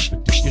tips.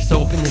 You're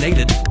so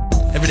opinionated,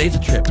 every day's a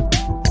trip.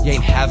 You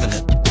ain't having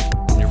it,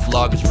 and your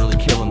vlog is really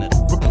killing it.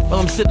 Well,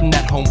 I'm sitting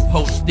at home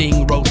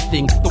posting,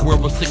 roasting the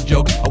world with sick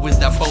jokes, always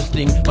that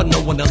posting, but no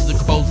one else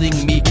exposing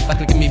me by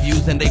clicking me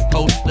views and they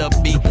post up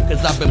me,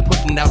 cause I've been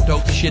putting out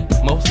dope shit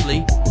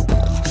mostly.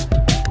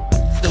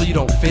 Still you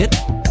don't fit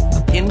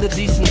in the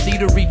decency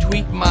to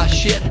retweet my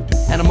shit,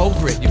 and I'm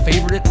over it. You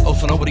favorite it? Oh,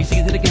 so nobody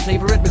sees it, it can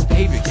savor it?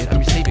 Misbehavior, kid. I'm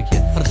your savior,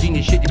 kid. For the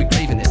genius shit, you be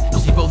craving it.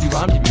 You'll see both your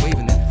arms, you be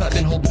waving it. But I've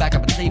been holding back,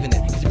 I've been saving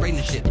it. Cause you're brain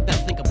the shit. Now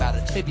think about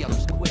it. Maybe I'll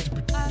just quit.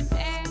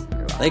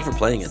 Thank you for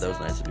playing it. That was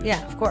nice of you.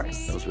 Yeah, of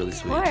course. That was really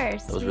sweet. Of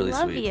course. That was really we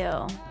love sweet.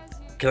 you.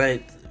 Can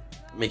I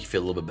make you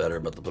feel a little bit better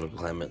about the political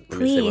climate? Let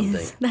me say one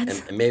Please. thing.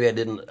 And maybe I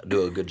didn't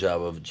do a good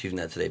job of achieving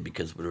that today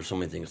because there were so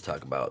many things to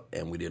talk about,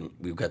 and we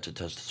got to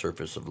touch the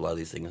surface of a lot of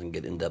these things and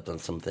get in depth on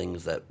some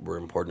things that were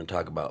important to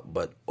talk about.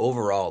 But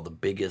overall, the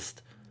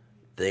biggest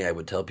thing I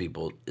would tell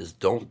people is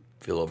don't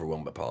feel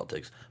overwhelmed by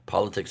politics.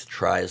 Politics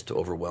tries to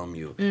overwhelm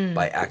you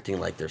by acting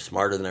like they're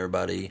smarter than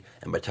everybody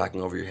and by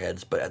talking over your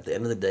heads. But at the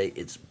end of the day,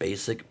 it's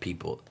basic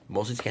people.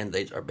 Most of these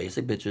candidates are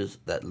basic bitches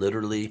that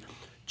literally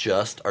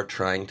just are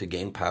trying to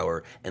gain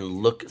power and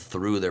look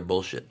through their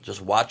bullshit.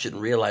 Just watch it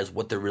and realize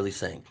what they're really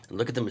saying. And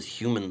look at them as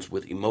humans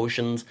with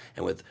emotions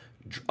and with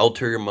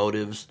ulterior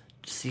motives.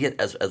 See it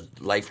as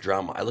life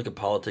drama. I look at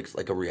politics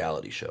like a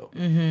reality show.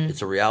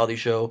 It's a reality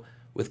show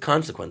with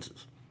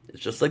consequences.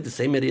 It's just like the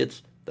same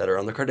idiots that are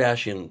on the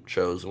Kardashian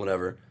shows and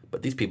whatever,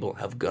 but these people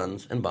have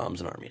guns and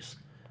bombs and armies.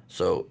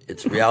 So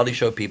it's reality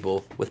show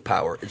people with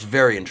power. It's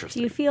very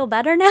interesting. Do you feel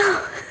better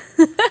now?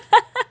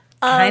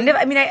 Kind of.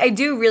 I mean, I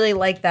do really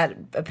like that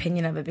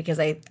opinion of it because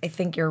I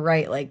think you're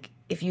right. Like,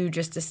 if you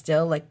just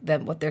distill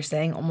what they're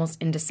saying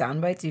almost into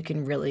sound bites, you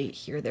can really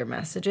hear their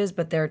messages.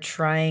 But they're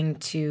trying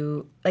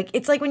to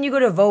it's like when you go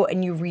to vote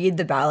and you read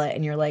the ballot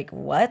and you're like,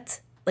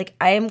 what? Like,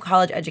 I am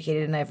college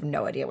educated and I have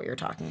no idea what you're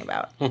talking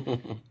about.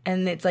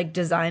 And it's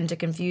designed to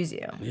confuse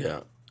you.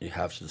 Yeah, you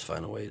have to just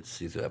find a way to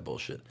see through that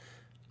bullshit.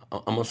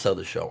 I'm gonna sell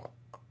the show.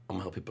 I'm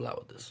gonna help people out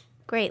with this.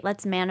 Great,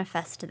 let's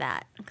manifest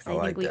that. Because I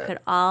like think we that. could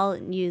all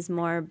use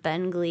more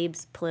Ben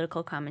Gleib's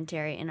political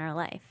commentary in our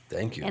life.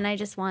 Thank you. And I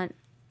just want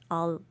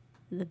all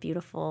the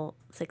beautiful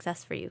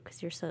success for you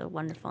because you're so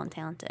wonderful and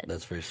talented.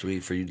 That's very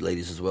sweet. For you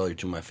ladies as well, you're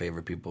two of my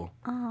favorite people.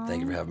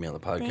 Thank you for having me on the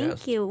podcast.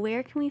 Thank you.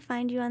 Where can we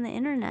find you on the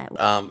internet?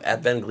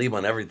 At Ben Gleib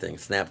on everything.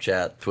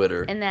 Snapchat,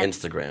 Twitter, And that's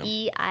Instagram.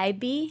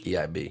 EIB.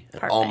 EIB. And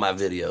Perfect. all my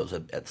videos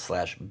at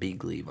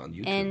 /BGleib on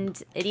YouTube.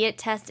 And Idiot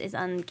Test is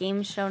on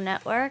Game Show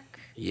Network.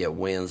 Yeah,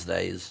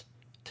 Wednesdays,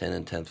 10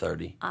 and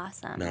 10:30.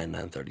 Awesome.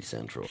 9:30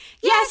 Central.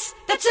 Yes,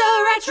 that's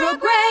a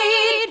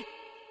retrograde.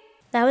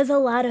 That was a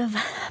lot of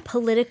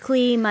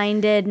politically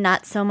minded,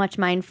 not so much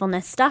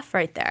mindfulness stuff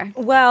right there.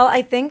 Well,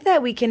 I think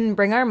that we can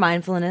bring our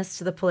mindfulness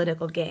to the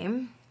political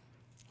game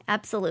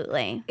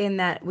Absolutely. in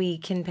that we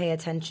can pay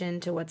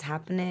attention to what's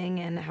happening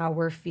and how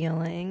we're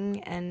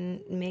feeling and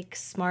make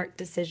smart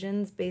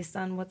decisions based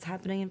on what's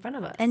happening in front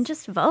of us. And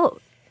just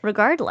vote,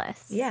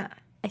 regardless. yeah,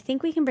 I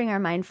think we can bring our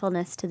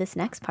mindfulness to this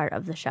next part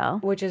of the show.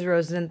 which is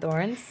roses and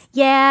thorns.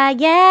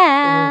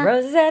 Yeah.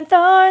 Roses and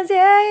thorns,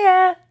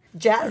 yeah.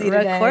 Jazzy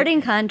today.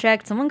 Recording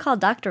contract. Someone called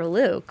Dr.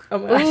 Luke. Oh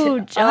my gosh. Ooh,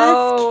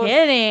 just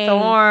kidding.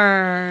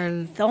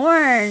 Thorn.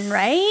 Thorn,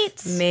 right?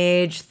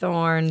 Mage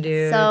Thorn,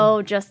 dude.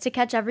 So, just to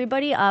catch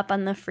everybody up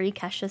on the free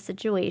Kesha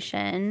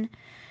situation,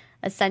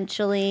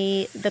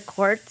 essentially the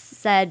courts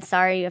said,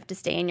 sorry, you have to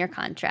stay in your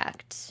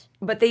contract.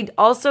 But they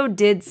also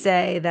did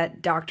say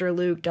that Dr.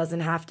 Luke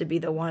doesn't have to be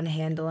the one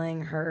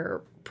handling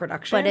her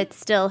production. But it's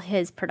still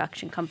his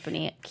production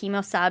company.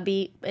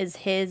 Kemosabe is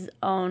his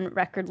own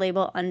record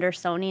label under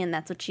Sony, and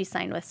that's what she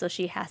signed with. So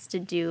she has to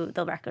do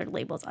the record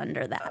labels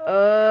under that,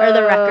 or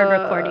the record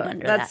recording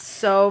under that. That's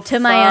so to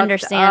my fucked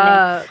understanding.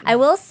 up. I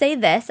will say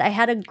this: I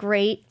had a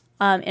great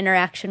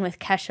interaction with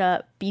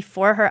Kesha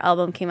before her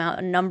album came out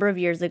a number of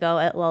years ago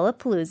at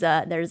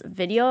Lollapalooza. There's a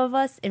video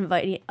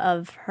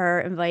of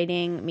her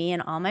inviting me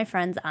and all my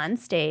friends on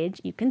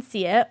stage. You can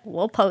see it.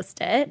 We'll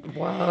post it.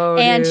 Whoa,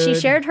 And she dude.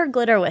 shared her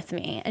glitter with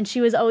me, and she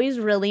was always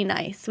really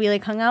nice. We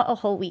hung out a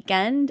whole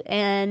weekend,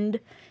 and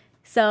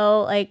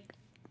so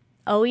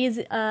always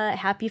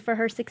happy for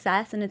her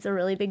success. And it's a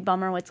really big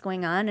bummer what's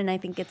going on. And I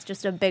think it's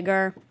just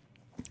the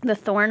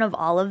thorn of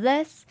all of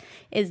this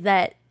is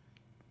that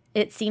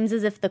it seems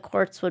as if the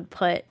courts would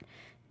put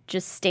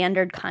just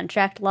standard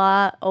contract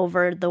law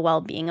over the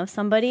well-being of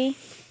somebody,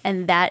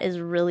 and that is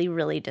really,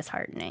 really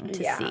disheartening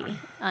to see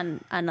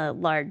on a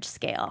large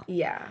scale.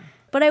 Yeah.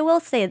 But I will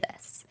say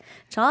this.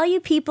 To all you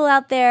people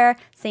out there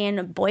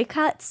saying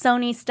boycott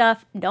Sony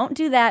stuff, don't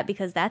do that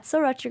because That's So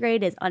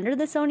Retrograde is under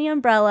the Sony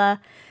umbrella.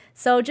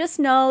 So just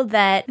know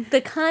that the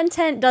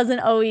content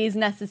doesn't always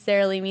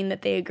necessarily mean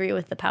that they agree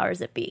with the powers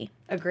that be.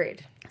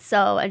 Agreed.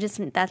 So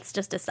that's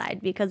just a side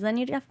because then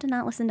you'd have to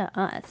not listen to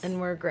us. And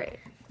we're great.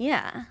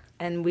 Yeah.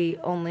 And we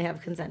only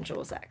have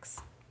consensual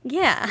sex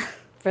Yeah.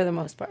 for the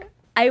most part.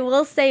 I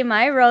will say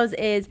my rose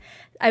is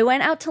I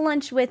went out to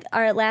lunch with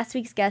our last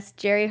week's guest,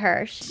 Jerry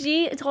Hirsch.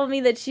 She told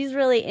me that she's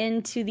really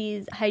into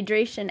these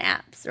hydration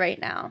apps right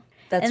now.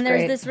 That's and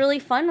there's great. this really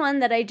fun one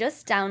that I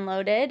just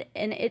downloaded,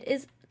 and it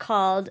is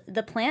called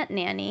The Plant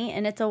Nanny,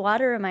 and it's a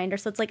water reminder.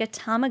 So it's like a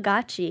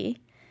Tamagotchi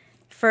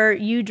for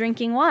you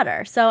drinking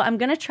water. So I'm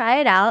going to try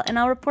it out, and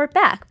I'll report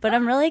back. But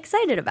I'm really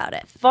excited about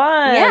it.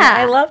 Fun. Yeah.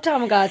 I love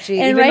Tamagotchi,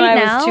 And even right though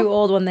I now- was too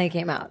old when they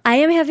came out. I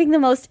am having the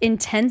most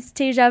intense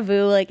deja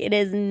vu. It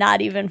is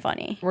not even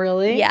funny.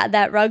 Really? Yeah,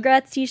 that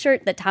Rugrats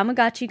t-shirt, the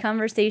Tamagotchi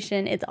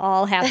conversation, it's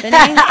all happening.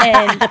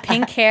 And the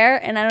pink hair,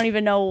 and I don't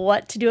even know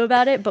what to do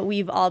about it, but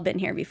we've all been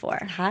here before.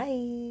 Hi.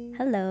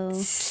 Hello.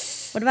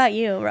 What about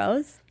you,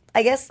 Rose?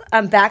 I guess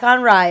I'm back on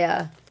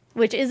Raya.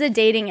 Which is a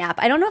dating app.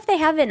 I don't know if they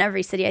have it in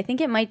every city. I think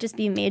it might just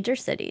be major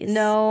cities.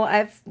 No,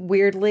 I've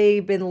weirdly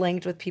been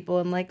linked with people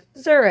in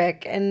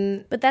Zurich,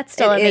 and But that's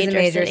still a it is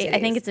major city. I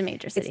cities. think it's a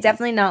major city. It's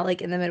definitely not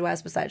in the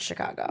Midwest besides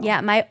Chicago.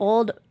 Yeah,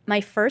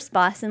 my first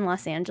boss in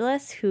Los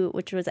Angeles,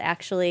 which was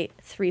actually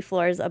 3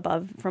 floors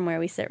above from where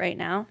we sit right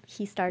now,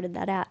 he started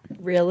that app.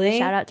 Really?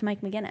 Shout out to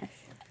Mike McGinnis.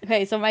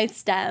 Okay, so my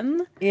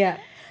STEM, Yeah.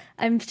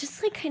 I'm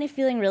just kind of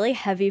feeling really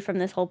heavy from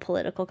this whole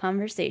political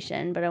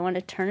conversation, but I want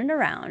to turn it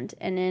around.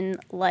 And in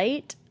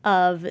light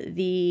of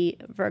the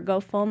Virgo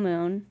full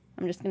moon,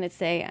 I'm just going to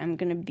say I'm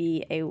going to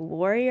be a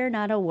warrior,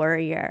 not a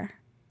worrier,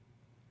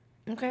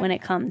 Okay. when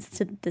it comes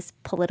to this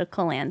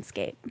political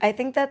landscape. I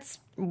think that's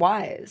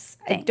wise.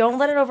 Thanks. Don't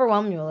let it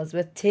overwhelm you,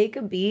 Elizabeth. Take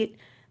a beat,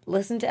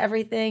 listen to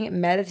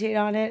everything, meditate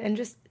on it, and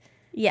just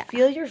Yeah,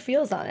 feel your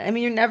feels on it. I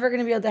mean, you're never going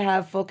to be able to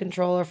have full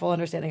control or full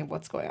understanding of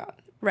what's going on.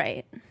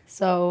 right.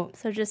 So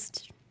So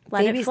just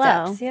let baby it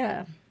flow. steps,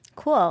 yeah.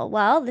 Cool.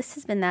 Well, this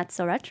has been That's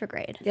So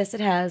Retrograde. Yes, it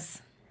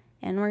has.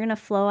 And we're going to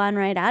flow on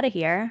right out of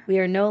here. We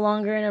are no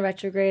longer in a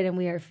retrograde, and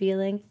we are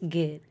feeling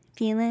good.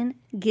 Feeling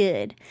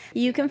good.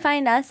 You can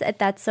find us at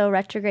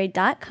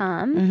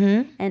that'ssoretrograde.com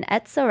and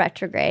at So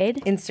Retrograde,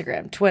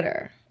 Instagram,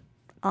 Twitter.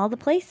 all the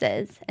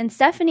places. And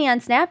Stephanie on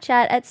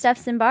Snapchat at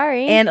Steph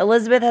Simbari. And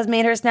Elizabeth has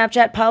made her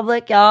Snapchat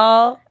public,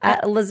 y'all,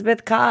 at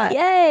Elizabeth Cott.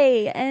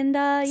 Yay. And,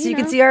 So you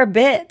can see our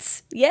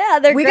bits. Yeah,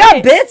 they're We great.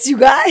 got bits, you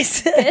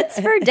guys. Bits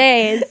for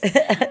days.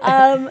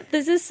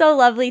 This is so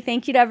lovely.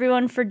 Thank you to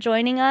everyone for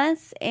joining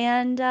us.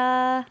 And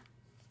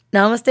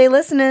Namaste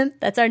listening.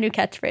 that's our new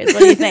catchphrase. What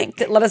do you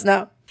think? Let us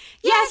know.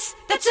 Yes,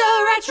 that's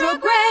a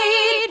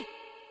retrograde.